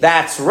defective.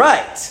 That's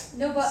right.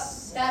 No, but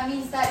that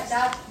means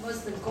that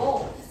was the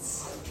goal.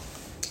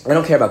 I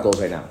don't care about goals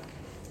right now.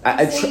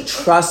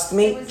 Trust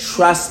me.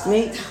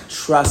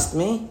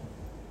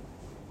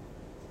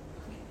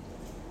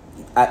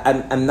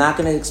 I'm not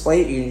going to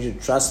explain it. You need to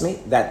trust me.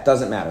 That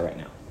doesn't matter right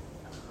now.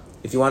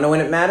 If you want to know when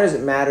it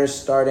matters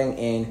starting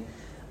in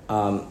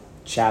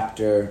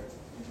chapter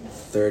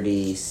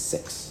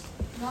 36.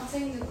 I'm not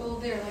saying the goal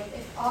there. Like,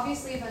 if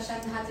Hashem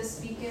had to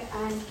speak it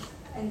and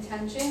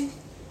intention,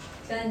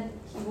 then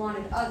he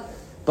wanted other.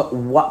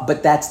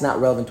 But that's not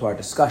relevant to our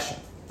discussion.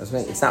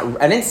 It's not.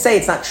 I didn't say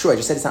it's not true. I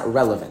just said it's not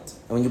relevant.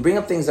 And when you bring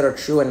up things that are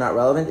true and not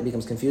relevant, it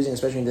becomes confusing,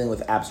 especially when you're dealing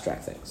with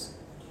abstract things.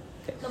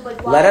 Okay. No,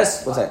 but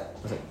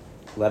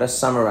Let us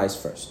summarize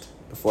first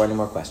before any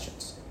more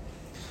questions.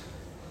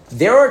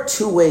 There are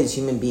two ways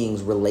human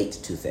beings relate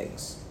to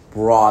things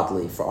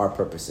broadly for our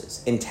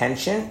purposes: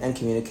 intention and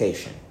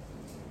communication,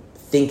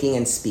 thinking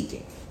and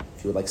speaking.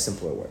 If you would like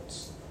simpler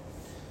words,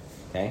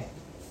 okay.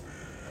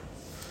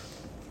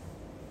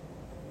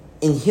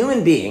 In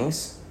human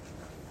beings,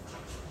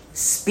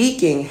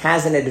 speaking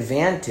has an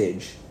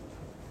advantage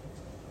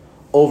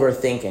over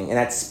thinking, and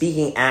that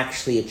speaking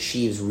actually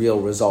achieves real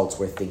results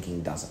where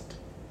thinking doesn't.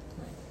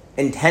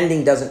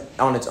 Intending doesn't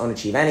on its own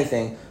achieve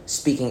anything.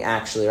 Speaking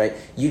actually, right?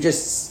 You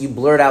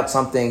blurt out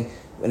something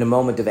in a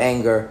moment of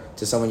anger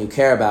to someone you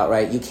care about,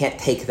 right? You can't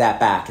take that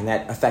back, and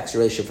that affects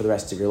your relationship for the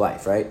rest of your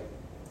life, right?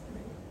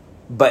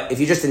 But if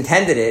you just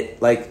intended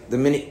it, like the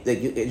minute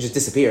it just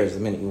disappears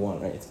the minute you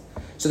want, right?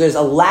 So there's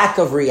a lack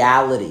of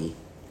reality.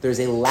 There's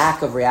a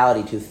lack of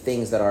reality to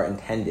things that are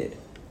intended.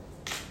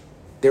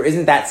 There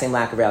isn't that same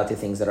lack of reality to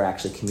things that are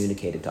actually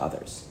communicated to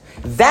others.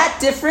 That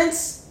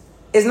difference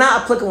is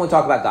not applicable when we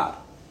talk about God.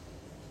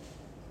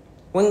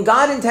 When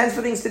God intends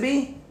for things to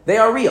be, they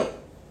are real.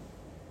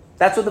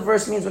 That's what the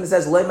verse means when it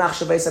says,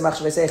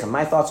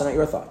 my thoughts are not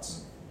your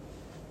thoughts.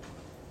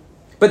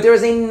 But there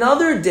is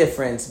another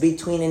difference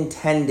between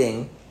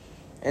intending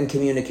and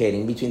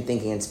communicating, between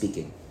thinking and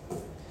speaking,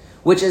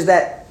 which is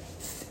that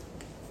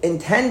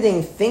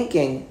intending,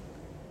 thinking,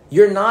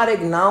 you're not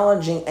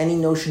acknowledging any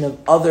notion of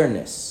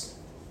otherness.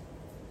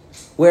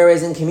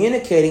 Whereas in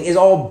communicating is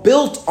all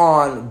built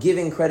on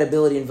giving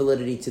credibility and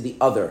validity to the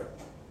other.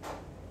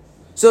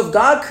 So if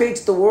God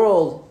creates the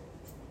world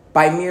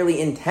by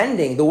merely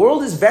intending, the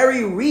world is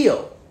very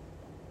real.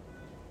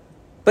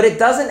 But it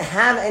doesn't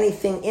have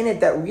anything in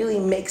it that really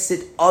makes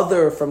it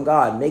other from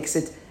God, makes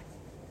it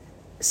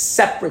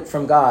separate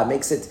from God,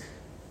 makes it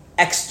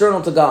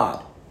external to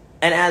God.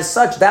 And as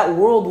such, that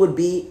world would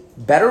be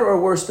better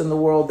or worse than the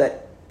world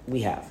that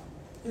we have.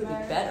 It would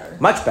be better.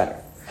 Much better.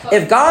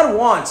 If God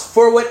wants,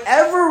 for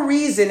whatever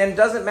reason, and it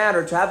doesn't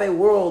matter, to have a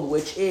world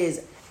which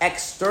is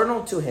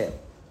external to him,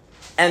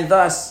 and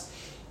thus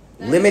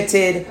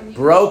limited,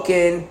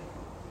 broken,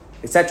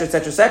 etc.,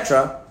 etc.,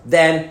 etc.,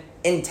 then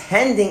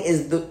intending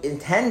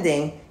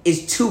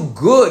is too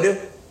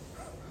good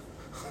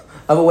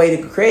of a way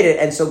to create it,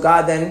 and so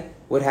God then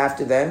would have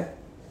to then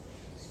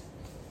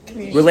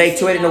relate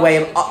to it in a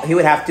way of he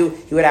would have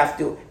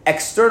to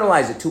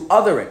externalize it, to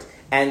other it,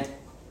 and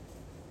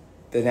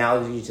the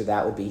analogy to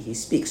that would be he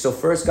speaks. So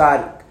first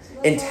God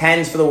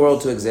intends for the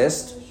world to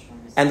exist,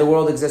 and the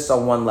world exists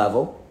on one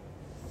level,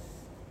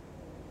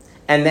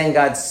 and then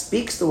God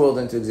speaks the world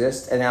into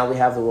existence, and now we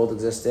have the world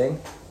existing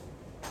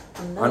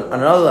on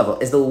another level.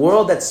 Is the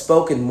world that's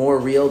spoken more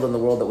real than the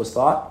world that was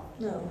thought?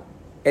 No.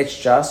 It's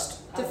just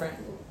Different.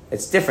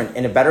 It's different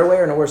in a better way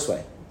or in a worse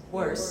way?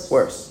 Worse.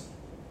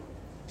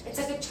 It's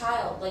like a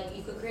child. Like,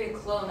 you could create a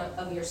clone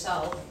of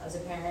yourself as a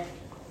parent,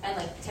 and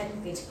like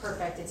technically it's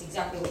perfect. It's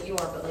exactly what you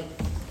are, but like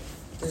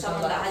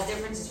someone that has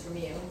differences from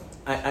you.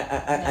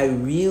 I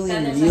really,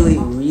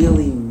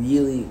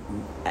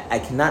 I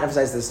cannot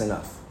emphasize this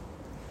enough.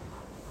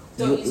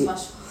 Don't use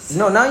mushrooms.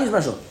 No, not use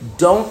mushrooms.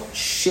 Don't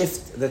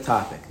shift the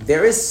topic.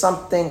 There is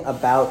something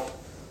about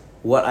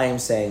what I am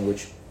saying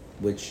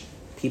which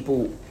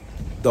people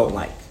don't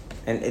like.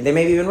 And they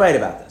may be even right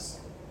about this.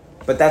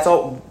 But that's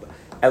all.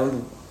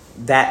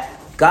 That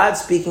God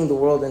speaking the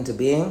world into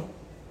being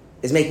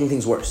is making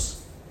things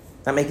worse,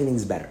 not making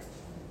things better.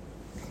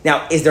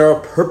 Now, is there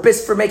a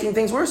purpose for making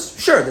things worse?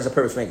 Sure, there's a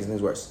purpose for making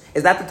things worse.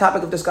 Is that the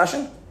topic of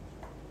discussion?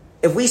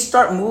 If we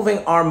start moving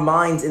our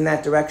minds in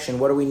that direction,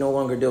 what are we no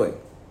longer doing?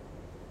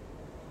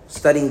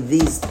 Studying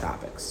these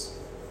topics,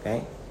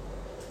 okay?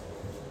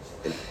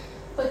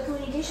 But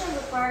communication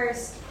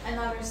requires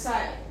another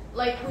side.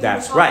 Like we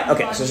That's were right. talking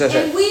Okay, about. so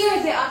And we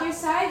are the other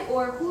side,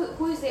 or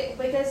who is the,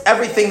 because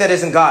Everything that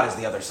isn't God is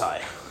the other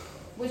side.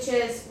 which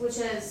is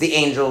The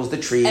angels, the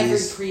trees, Every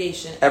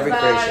creation. every but-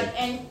 creation.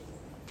 and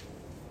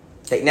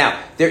Okay, now,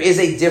 there is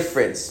a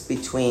difference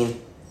between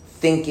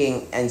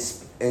thinking and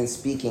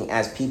speaking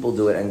as people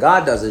do it and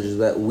God does it, is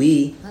that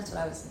we That's what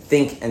I was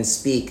thinking. think and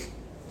speak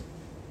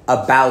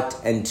about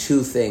and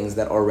to things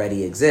that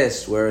already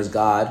exist, whereas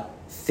God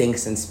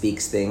thinks and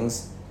speaks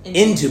things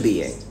into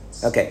being.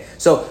 Okay,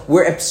 so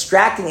we're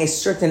abstracting a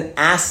certain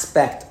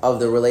aspect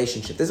of the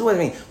relationship. This is what I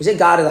mean. We say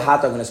God is a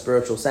hot dog in a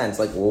spiritual sense.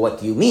 Like, well, what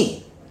do you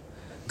mean?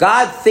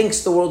 God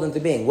thinks the world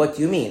into being. What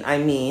do you mean? I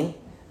mean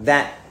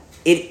that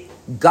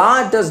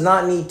God does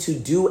not need to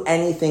do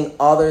anything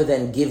other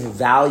than give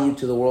value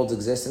to the world's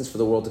existence for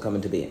the world to come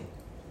into being.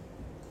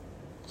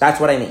 That's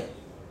what I mean.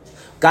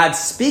 God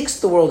speaks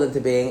the world into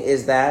being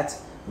is that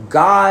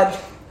God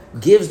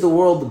gives the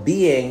world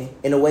being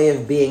in a way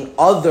of being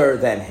other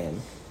than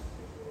him,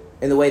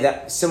 in the way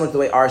that, similar to the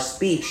way our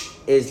speech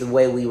is the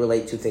way we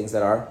relate to things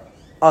that are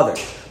other.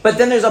 But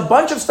then there's a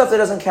bunch of stuff that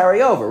doesn't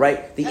carry over,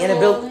 right? The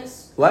inability...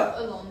 What?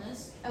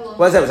 Aloneness.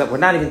 What's that? We're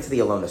not even to the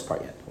aloneness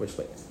part yet. Which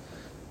way?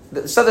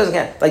 The stuff doesn't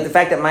get, like the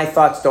fact that my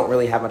thoughts don't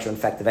really have much of an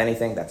effect of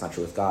anything. That's not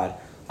true with God.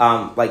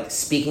 Like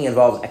speaking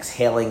involves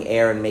exhaling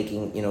air and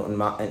making,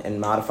 and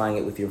modifying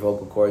it with your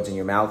vocal cords in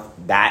your mouth.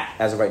 That,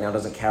 as of right now,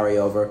 doesn't carry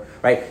over,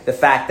 right? The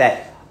fact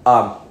that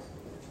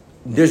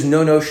there's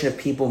no notion of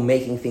people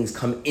making things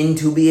come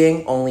into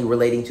being, only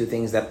relating to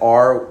things that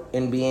are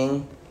in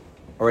being,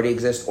 already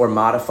exist, or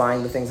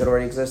modifying the things that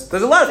already exist.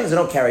 There's a lot of things that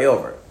don't carry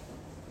over.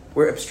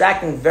 We're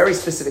abstracting very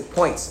specific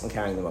points and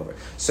carrying them over.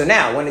 So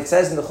now, when it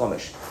says in the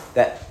Chumash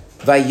that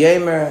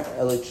Vayomer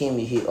Elokim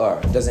Yehi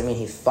Or, does it mean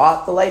he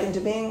thought the light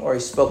into being or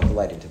he spoke the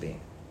light into being?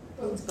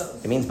 It means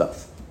both. It means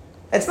both.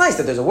 It's nice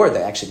that there's a word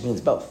that actually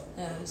means both.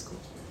 Yeah, that's cool.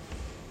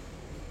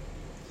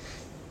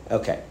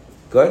 Okay,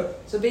 good.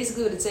 So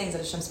basically what it's saying is that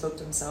Hashem spoke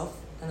to himself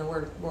and the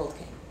world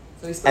came.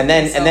 So he spoke And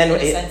then- to himself and then in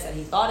a it- sense that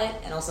he thought it,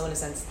 and also in a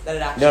sense that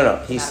it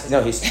actually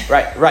He's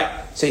right.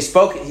 So he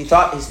spoke, he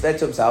said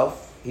to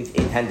himself, he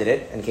intended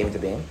it and it came into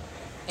being.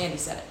 and he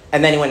said it.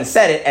 And then he went and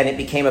said it and it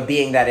became a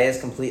being that is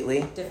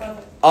completely Different.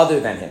 other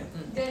than him.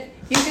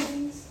 You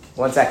can,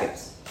 1 second.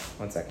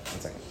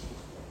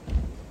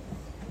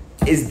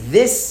 Is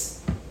this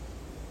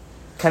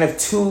kind of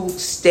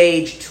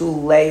two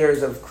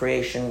layers of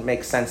creation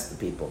make sense to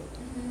people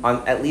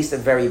on at least a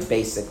very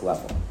basic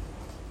level?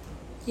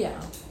 Yeah.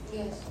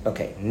 yes.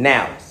 Okay,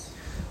 now,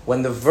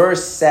 when the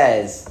verse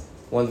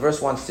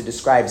wants to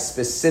describe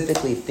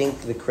specifically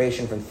think the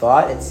creation from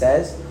thought, it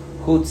says,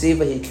 Hu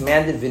tziva, he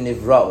commanded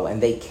v'nivro,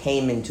 and they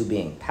came into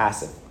being,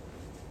 passive.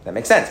 That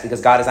makes sense, because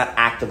God is not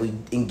actively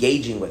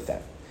engaging with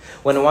them.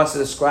 When it wants to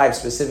describe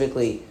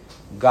specifically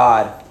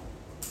God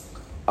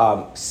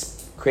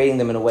creating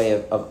them in a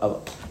way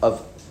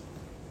of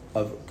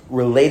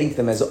relating to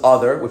them as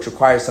other, which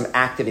requires some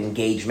active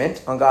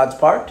engagement on God's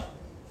part,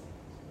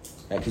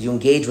 because you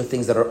engage with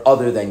things that are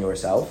other than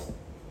yourself.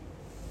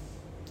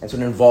 That's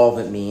what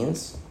involvement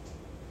means.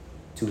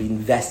 To be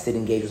invested,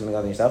 engaged with something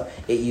other than yourself.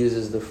 It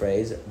uses the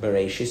phrase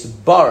Bereshis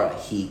bara,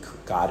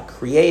 God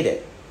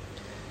created.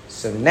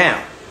 So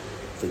now,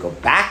 if we go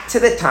back to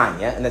the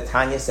Tanya, and the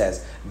Tanya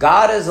says,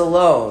 God is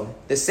alone,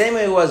 the same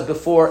way he was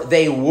before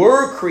they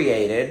were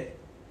created,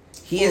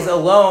 he is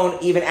alone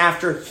even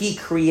after he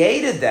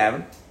created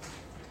them,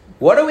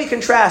 What are we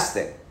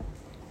contrasting?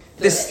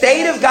 The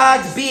state of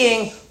God's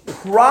being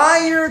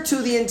prior to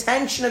the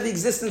intention of the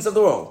existence of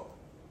the world.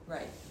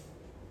 Right.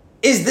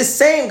 Is the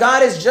same.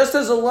 God is just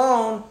as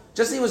alone,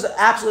 just as he was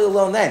absolutely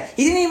alone then.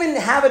 He didn't even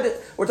have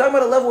it. We're talking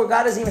about a level where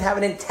God doesn't even have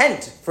an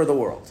intent for the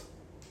world.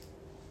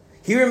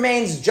 He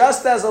remains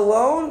just as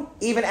alone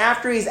even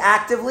after he's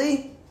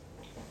actively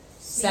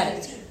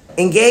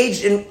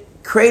engaged in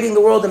creating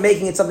the world and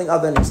making it something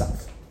other than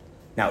himself.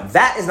 Now,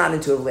 that is not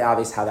intuitively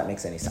obvious how that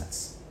makes any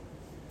sense.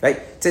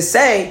 Right? To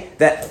say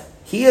that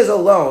he is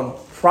alone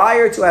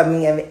prior to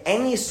having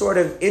any sort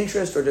of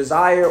interest or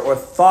desire or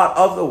thought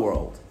of the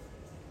world,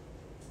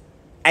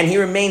 and he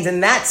remains in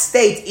that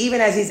state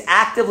even as he's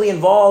actively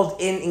involved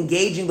in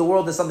engaging the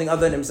world as something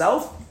other than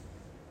himself,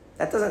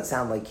 that doesn't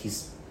sound like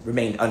he's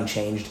remained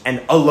unchanged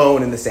and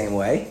alone in the same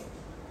way.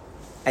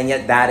 And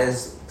yet that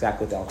is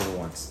exactly what the Alter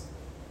wants.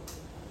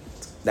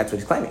 That's what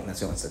he's claiming. That's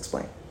what he wants to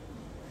explain.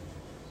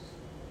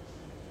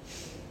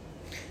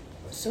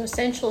 So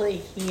essentially,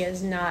 he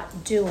is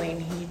not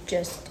doing, he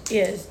just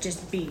is,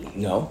 just being.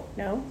 No.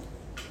 No?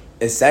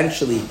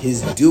 Essentially,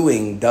 his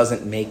doing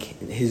doesn't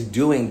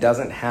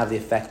have the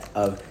effect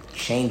of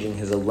changing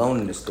his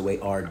aloneness the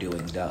way our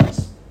doing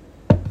does.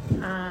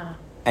 Ah.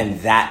 And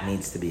that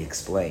needs to be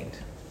explained.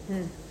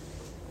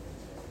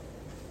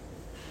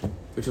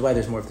 Which is why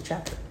there's more of the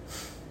chapter.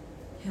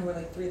 Yeah, we're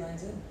like 3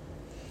 lines in.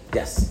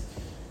 Yes.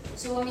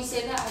 So when we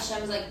say that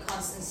Hashem is like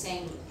constantly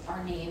saying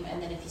our name,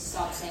 and then if he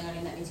stops saying our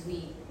name, that means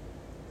we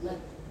like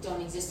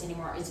don't exist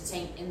anymore. Is it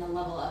saying in the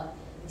level of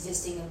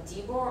existing of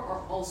Dibor,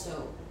 or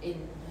also in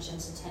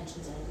Hashem's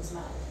intentions and in his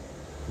mind?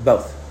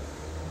 Both.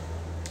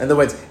 In other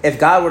words, if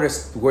God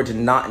were to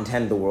not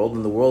intend the world,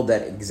 then the world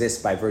that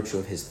exists by virtue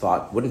of his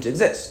thought wouldn't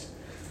exist.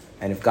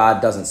 And if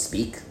God doesn't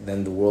speak,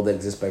 then the world that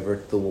exists by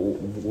the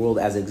world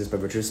as it exists by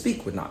virtue of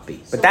speak would not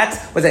be. But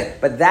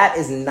that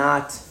is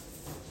not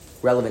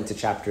relevant to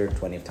chapter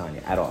 20 of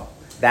Tanya at all.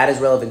 That is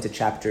relevant to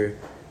chapters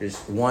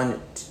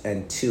 1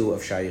 and 2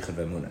 of Sha'ar Yichud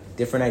V'Emunah.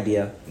 Different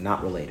idea,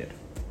 not related.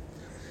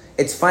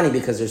 It's funny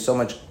because there's so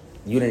much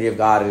unity of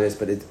God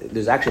but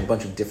there's actually a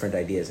bunch of different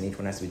ideas, and each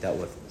one has to be dealt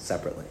with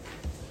separately.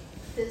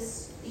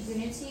 This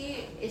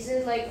unity, is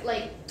it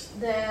like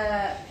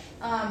the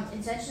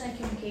intention and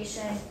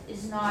communication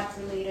is not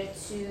related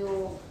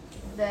to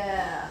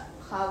the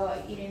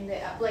Chava eating the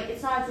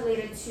it's not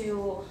related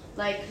to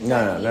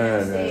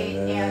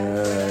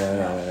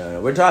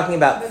No. We're talking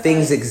about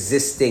things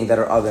existing that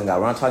are other than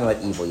God. We're not talking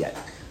about evil yet.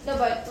 No,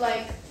 but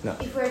No.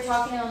 if we're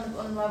talking on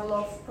the level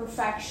of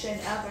perfection,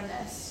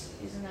 everness,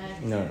 isn't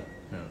it? No.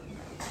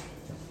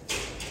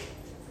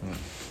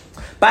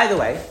 By the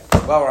way,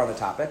 while we're on the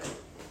topic,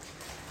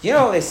 do you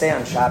know what they say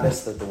on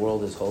Shabbos that the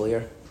world is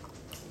holier?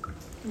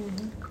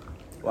 Mm-hmm.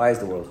 Why is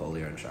the world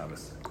holier on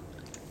Shabbos?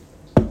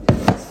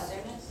 Less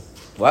otherness?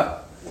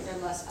 What? Is there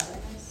less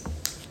otherness?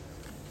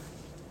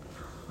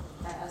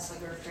 That's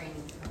like a refrain.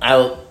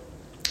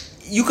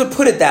 You could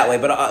put it that way,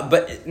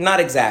 but not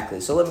exactly.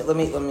 So let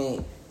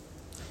me.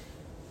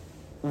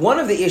 One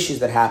of the issues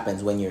that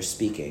happens when you're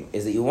speaking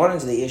is that you run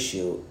into the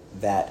issue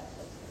that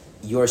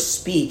your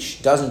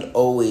speech doesn't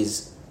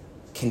always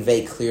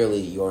convey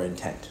clearly your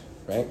intent,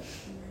 right?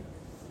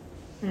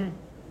 Mm.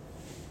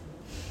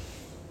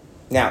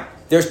 Now,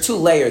 there's 2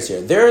 layers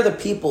here. There are the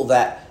people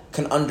that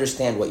can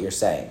understand what you're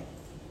saying,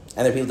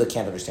 and there are people that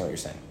can't understand what you're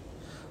saying.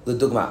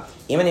 לדוגמה,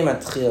 אם אני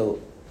מתחיל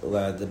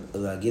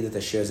להגיד את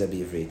השיר הזה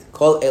בעברית,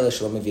 כל אלה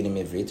שלא מבינים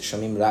עברית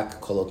שומעים רק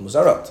קולות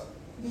מוזרות.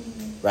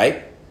 Right?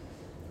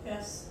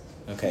 Yes.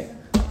 Okay.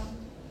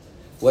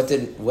 What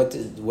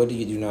do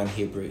you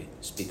non-Hebrew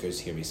speakers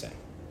hear me say?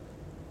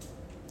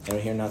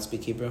 Anyone here not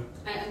speak Hebrew?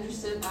 I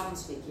understood. I don't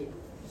speak Hebrew.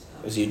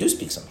 So you do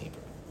speak some Hebrew.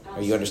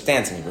 Or you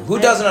understand some Hebrew. Who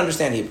doesn't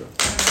understand Hebrew?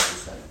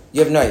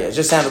 You have no idea. It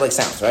just sounded like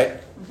sounds,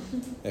 right?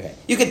 Okay.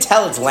 You could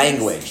tell it's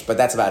language, but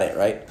that's about it,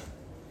 right?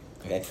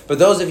 Okay. But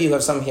those of you who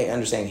have some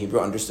understanding Hebrew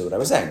understood what I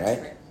was saying,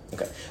 right?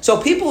 Okay.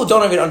 So people who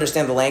don't even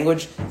understand the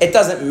language, it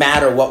doesn't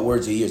matter what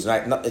words you use,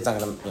 right? It's not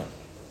going to,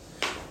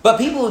 But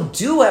people who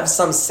do have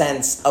some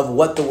sense of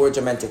what the words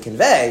are meant to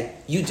convey,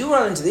 you do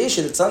run into the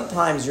issue that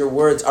sometimes your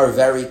words are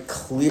very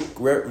clearly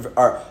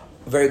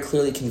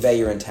convey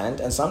your intent,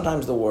 and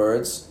sometimes the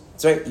words,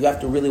 that's right, you have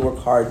to really work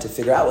hard to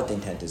figure out what the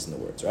intent is in the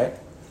words, right?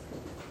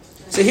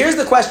 So here's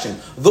the question.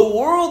 The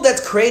world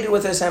that's created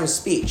with Hashem's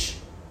speech,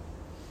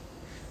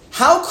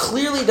 how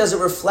clearly does it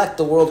reflect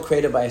the world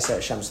created by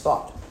Hashem's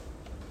thought?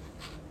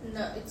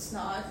 No, it's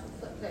not.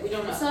 We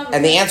don't know. It's not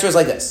And the answer is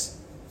like this.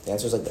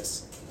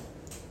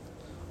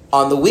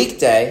 On the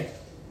weekday,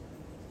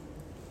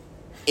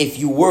 if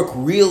you work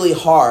really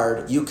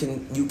hard, you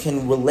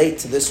can relate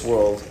to this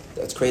world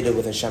that's created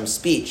with Hashem's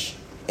speech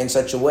in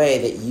such a way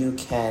that you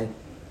can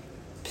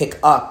pick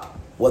up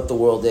what the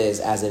world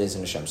is as it is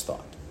in Hashem's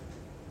thought.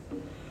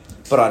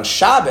 But on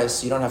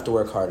Shabbos, you don't have to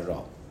work hard at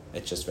all.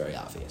 It's just very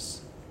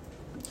obvious.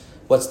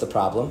 What's the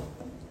problem?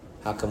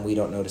 How come we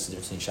don't notice the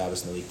difference between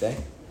Shabbos and the weekday?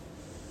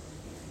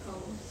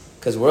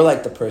 Because we're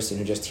like the person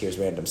who just hears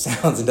random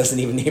sounds and doesn't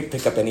even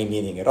pick up any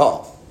meaning at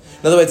all.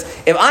 In other words,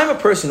 if I'm a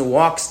person who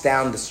walks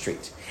down the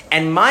street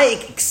And my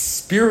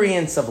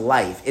experience of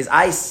life is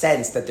I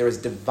sense that there is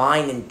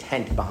divine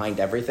intent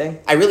behind everything.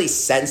 I really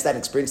sense that,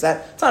 experience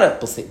that. It's not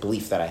a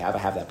belief that I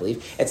have that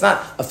belief. It's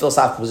not a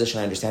philosophical position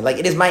I understand. Like,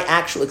 it is my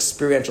actual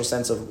experiential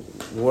sense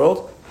of the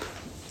world.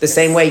 The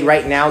same way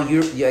right now,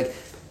 you're like,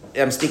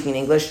 I'm speaking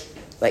English.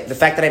 Like, the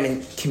fact that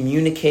I'm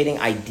communicating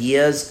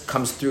ideas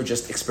comes through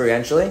just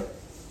experientially.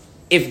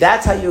 If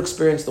that's how you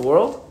experience the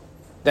world,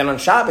 then on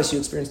Shabbos you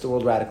experience the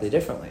world radically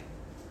differently.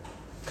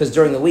 Because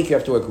during the week you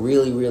have to work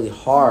really, really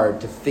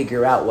hard to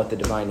figure out what the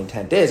divine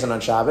intent is. And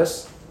on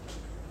Shabbos,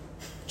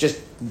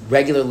 just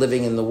regular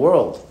living in the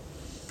world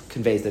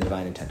conveys the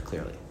divine intent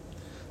clearly.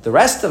 The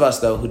rest of us,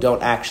 though, who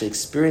don't actually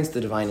experience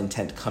the divine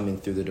intent coming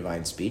through the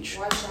divine speech.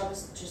 Why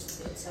Shabbos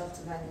just itself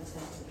divine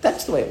intent?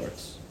 That's the way it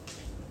works.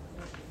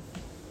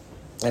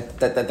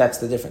 That's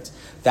the difference.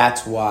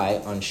 That's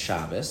why on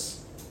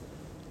Shabbos,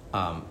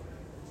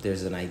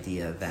 there's an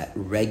idea that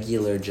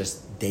regular,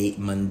 just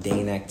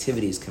mundane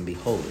activities can be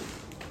holy.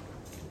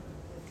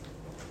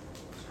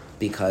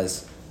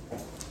 Because,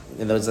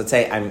 in other words,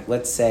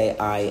 let's say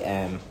I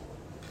am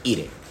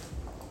eating,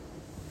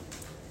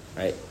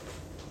 right?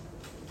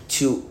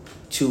 To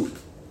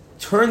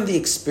turn the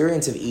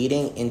experience of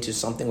eating into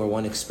something where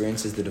one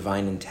experiences the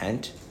divine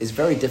intent is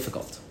very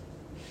difficult.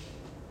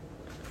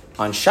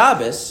 On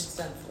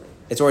Shabbos,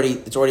 it already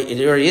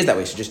is that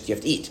way. So you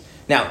have to eat.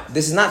 Now,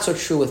 this is not so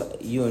true with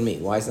you and me.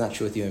 Why is it not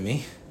true with you and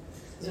me?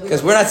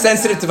 Because we're not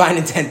sensitive to divine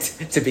intent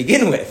to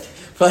begin with.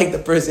 For like the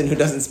person who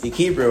doesn't speak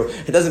Hebrew,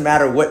 it doesn't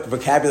matter what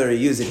vocabulary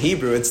you use in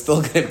Hebrew, it's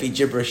still going to be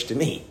gibberish to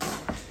me.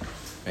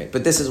 Right?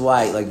 But this is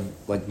why,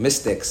 like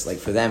mystics, like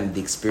for them, the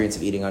experience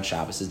of eating on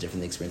Shabbos is different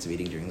than the experience of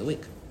eating during the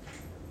week.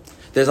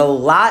 There's a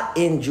lot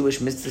in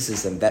Jewish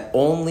mysticism that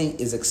only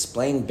is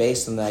explained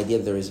based on the idea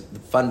that there is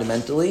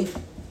fundamentally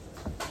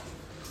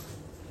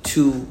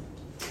two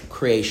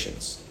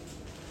creations.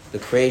 The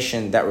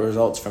creation that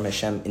results from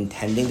Hashem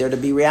intending there to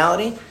be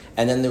reality,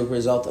 and then the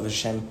result of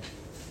Hashem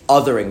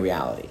othering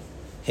reality.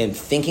 Him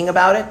thinking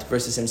about it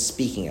versus him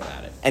speaking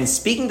about it. And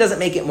speaking doesn't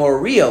make it more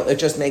real, it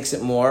just makes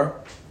it more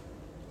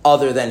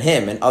other than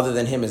him. And other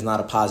than him is not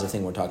a positive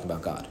thing. We're talking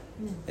about God.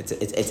 It's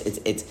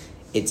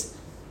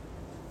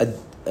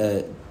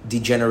a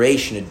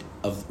degeneration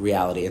of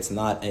reality. It's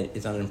not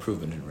an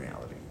improvement in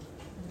reality.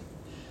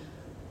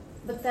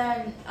 But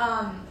then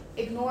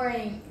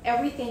ignoring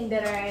everything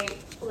that I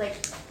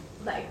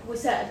like we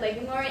said, like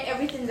ignoring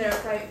everything that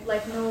I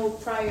know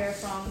prior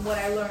from what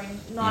I learned,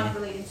 not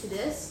related to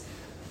this.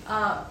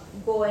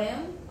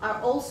 Goyim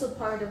are also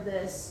part of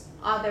this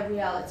other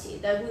reality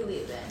that we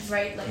live in,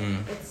 right? Like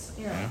it's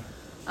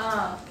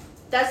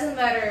doesn't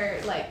matter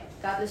like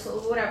godless or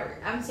whatever.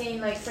 I'm saying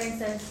like for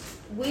instance,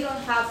 we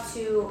don't have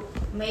to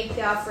make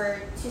the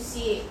effort to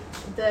see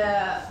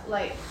the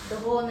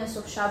wholeness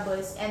of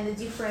Shabbos and the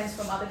difference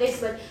from other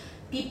days, but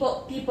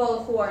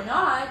people who are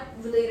not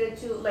related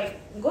to like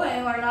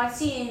Goyim are not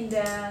seeing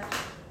the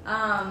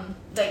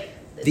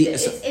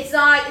it's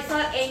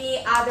not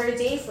any other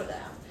day for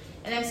them.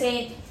 And I'm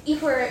saying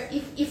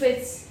if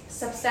it's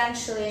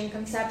substantially and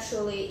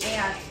conceptually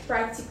and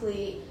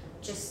practically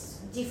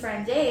just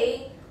different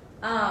day,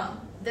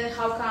 then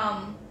how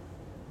come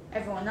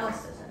everyone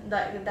else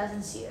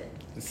doesn't see it?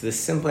 So the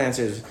simple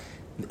answer is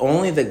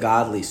only the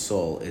godly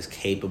soul is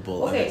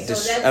capable of it.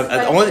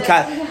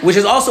 Which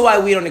is also why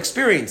we don't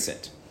experience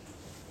it.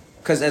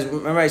 Because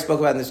remember I spoke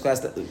about in this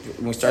class that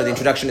when we started the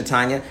introduction to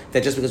Tanya,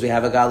 that just because we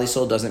have a godly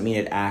soul doesn't mean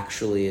it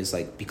actually is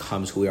like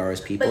becomes who we are as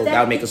people.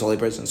 That would make us a holy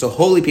person. So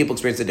holy people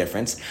experience the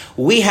difference.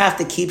 We have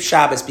to keep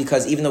Shabbos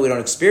because even though we don't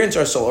experience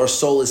our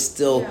soul is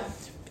still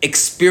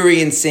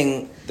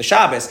experiencing the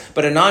Shabbos.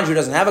 But a non-Jew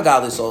doesn't have a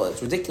godly soul.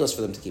 It's ridiculous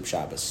for them to keep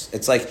Shabbos.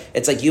 It's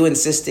like you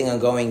insisting on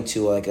going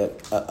to like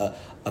a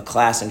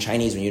class in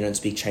Chinese when you don't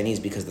speak Chinese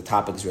because the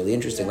topic is really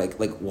interesting. Yeah.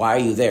 Like why are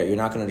you there? You're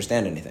not going to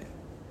understand anything.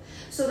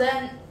 So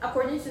then,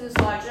 according to this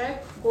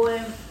logic,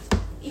 Goyim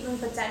even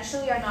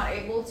potentially are not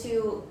able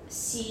to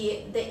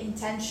see the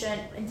intention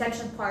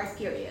part,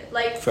 period.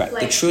 Correct.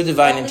 The true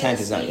divine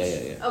intent is not.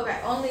 Yeah. Okay,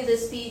 only the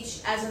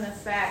speech as an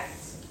effect.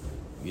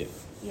 Yeah.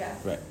 Yeah.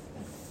 Right.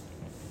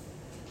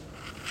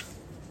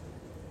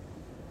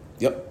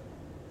 Yep.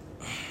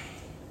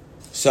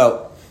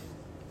 So,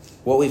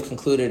 what we've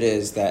concluded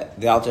is that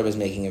the Alter Rebbe is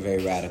making a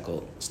very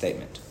radical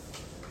statement.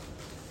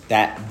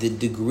 That the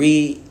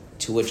degree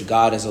to which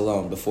God is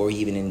alone before he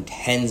even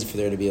intends for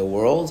there to be a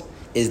world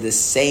is the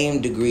same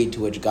degree to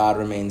which God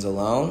remains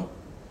alone,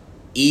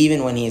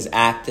 even when he is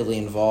actively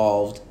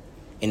involved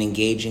in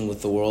engaging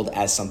with the world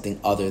as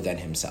something other than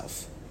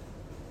himself.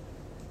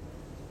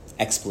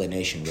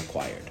 Explanation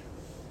required.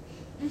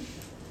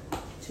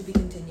 To be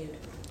continued.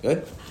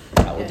 Good?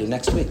 That we'll do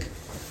next week.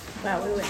 Wow, we went